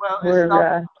Well,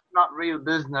 it's not real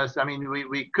business. I mean,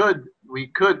 we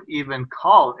could even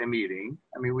call a meeting.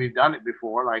 I mean, we've done it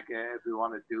before, like if we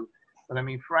wanted to. But I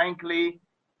mean, frankly,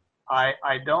 I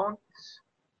don't.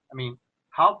 I mean,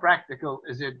 how practical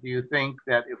is it? Do you think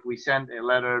that if we send a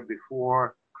letter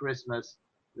before Christmas,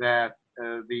 that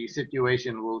the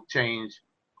situation will change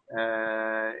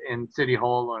in City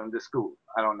Hall or in the school?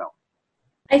 I don't know.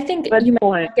 I think Good you might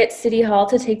point. not get City Hall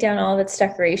to take down all of its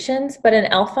decorations, but an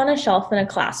elf on a shelf in a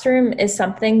classroom is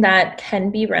something that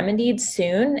can be remedied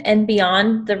soon. And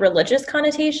beyond the religious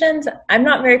connotations, I'm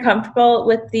not very comfortable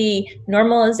with the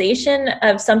normalization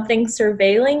of something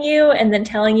surveilling you and then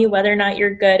telling you whether or not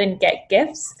you're good and get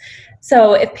gifts.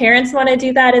 So if parents want to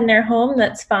do that in their home,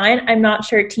 that's fine. I'm not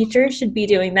sure teachers should be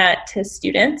doing that to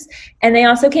students. And they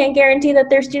also can't guarantee that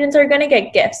their students are going to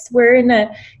get gifts. We're in a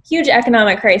huge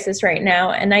economic crisis right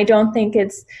now, and I don't think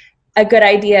it's a good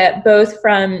idea, both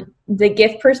from the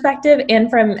gift perspective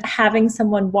and from having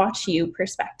someone watch you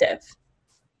perspective.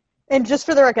 And just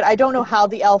for the record, I don't know how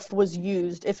the elf was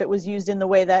used, if it was used in the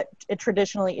way that it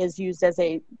traditionally is used as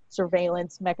a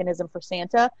surveillance mechanism for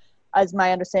Santa. As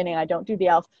my understanding, I don't do the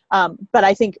elf. But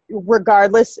I think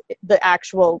regardless, the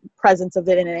actual presence of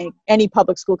it in any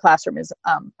public school classroom is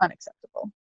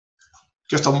unacceptable.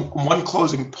 Just one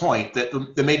closing point, that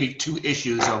there may be two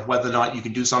issues of whether or not you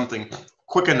can do something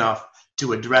quick enough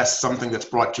to address something that's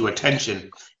brought to attention.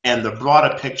 And the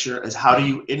broader picture is, how do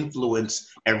you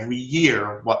influence every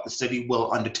year what the city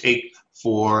will undertake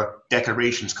for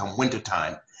decorations come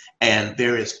wintertime? And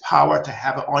there is power to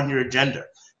have it on your agenda,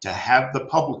 to have the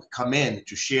public come in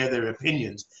to share their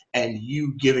opinions, and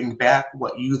you giving back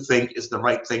what you think is the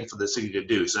right thing for the city to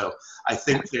do. So I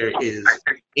think there is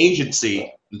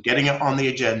agency in getting it on the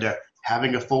agenda,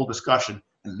 having a full discussion,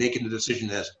 and making the decision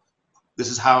as this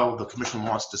is how the commission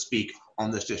wants to speak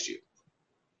on this issue.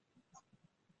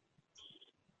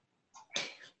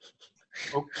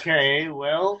 Okay,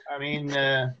 well, I mean,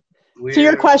 To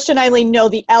your question, Eileen, no,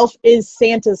 the elf is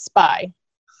Santa's spy.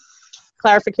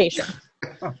 Clarification.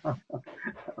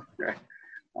 Okay.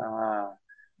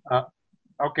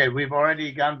 Okay, we've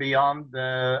already gone beyond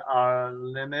our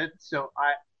limit, so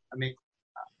I mean,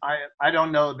 I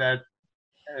don't know that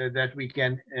that we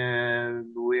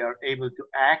are able to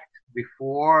act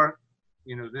before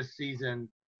this season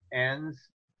ends,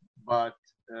 but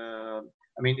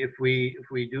I mean, if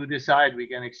we do decide, we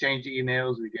can exchange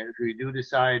emails. If we do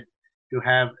decide to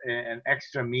have an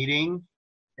extra meeting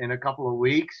in a couple of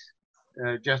weeks,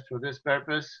 just for this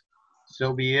purpose,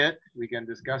 so be it. We can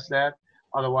discuss that.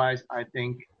 Otherwise, I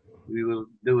think we will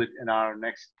do it in our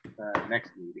next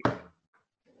meeting.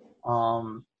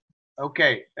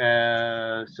 Okay.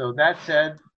 So that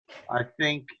said, I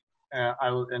think I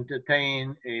will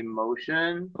entertain a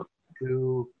motion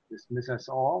to dismiss us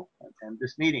all and end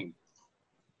this meeting.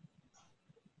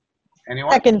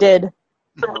 Anyone? Seconded.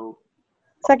 So,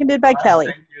 Seconded by Kelly.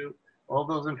 thank you. All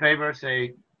those in favor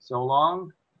say so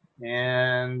long,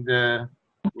 and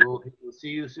we'll see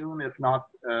you soon, if not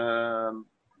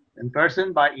in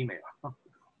person, by email.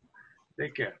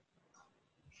 Take care.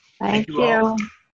 Thank you all. you.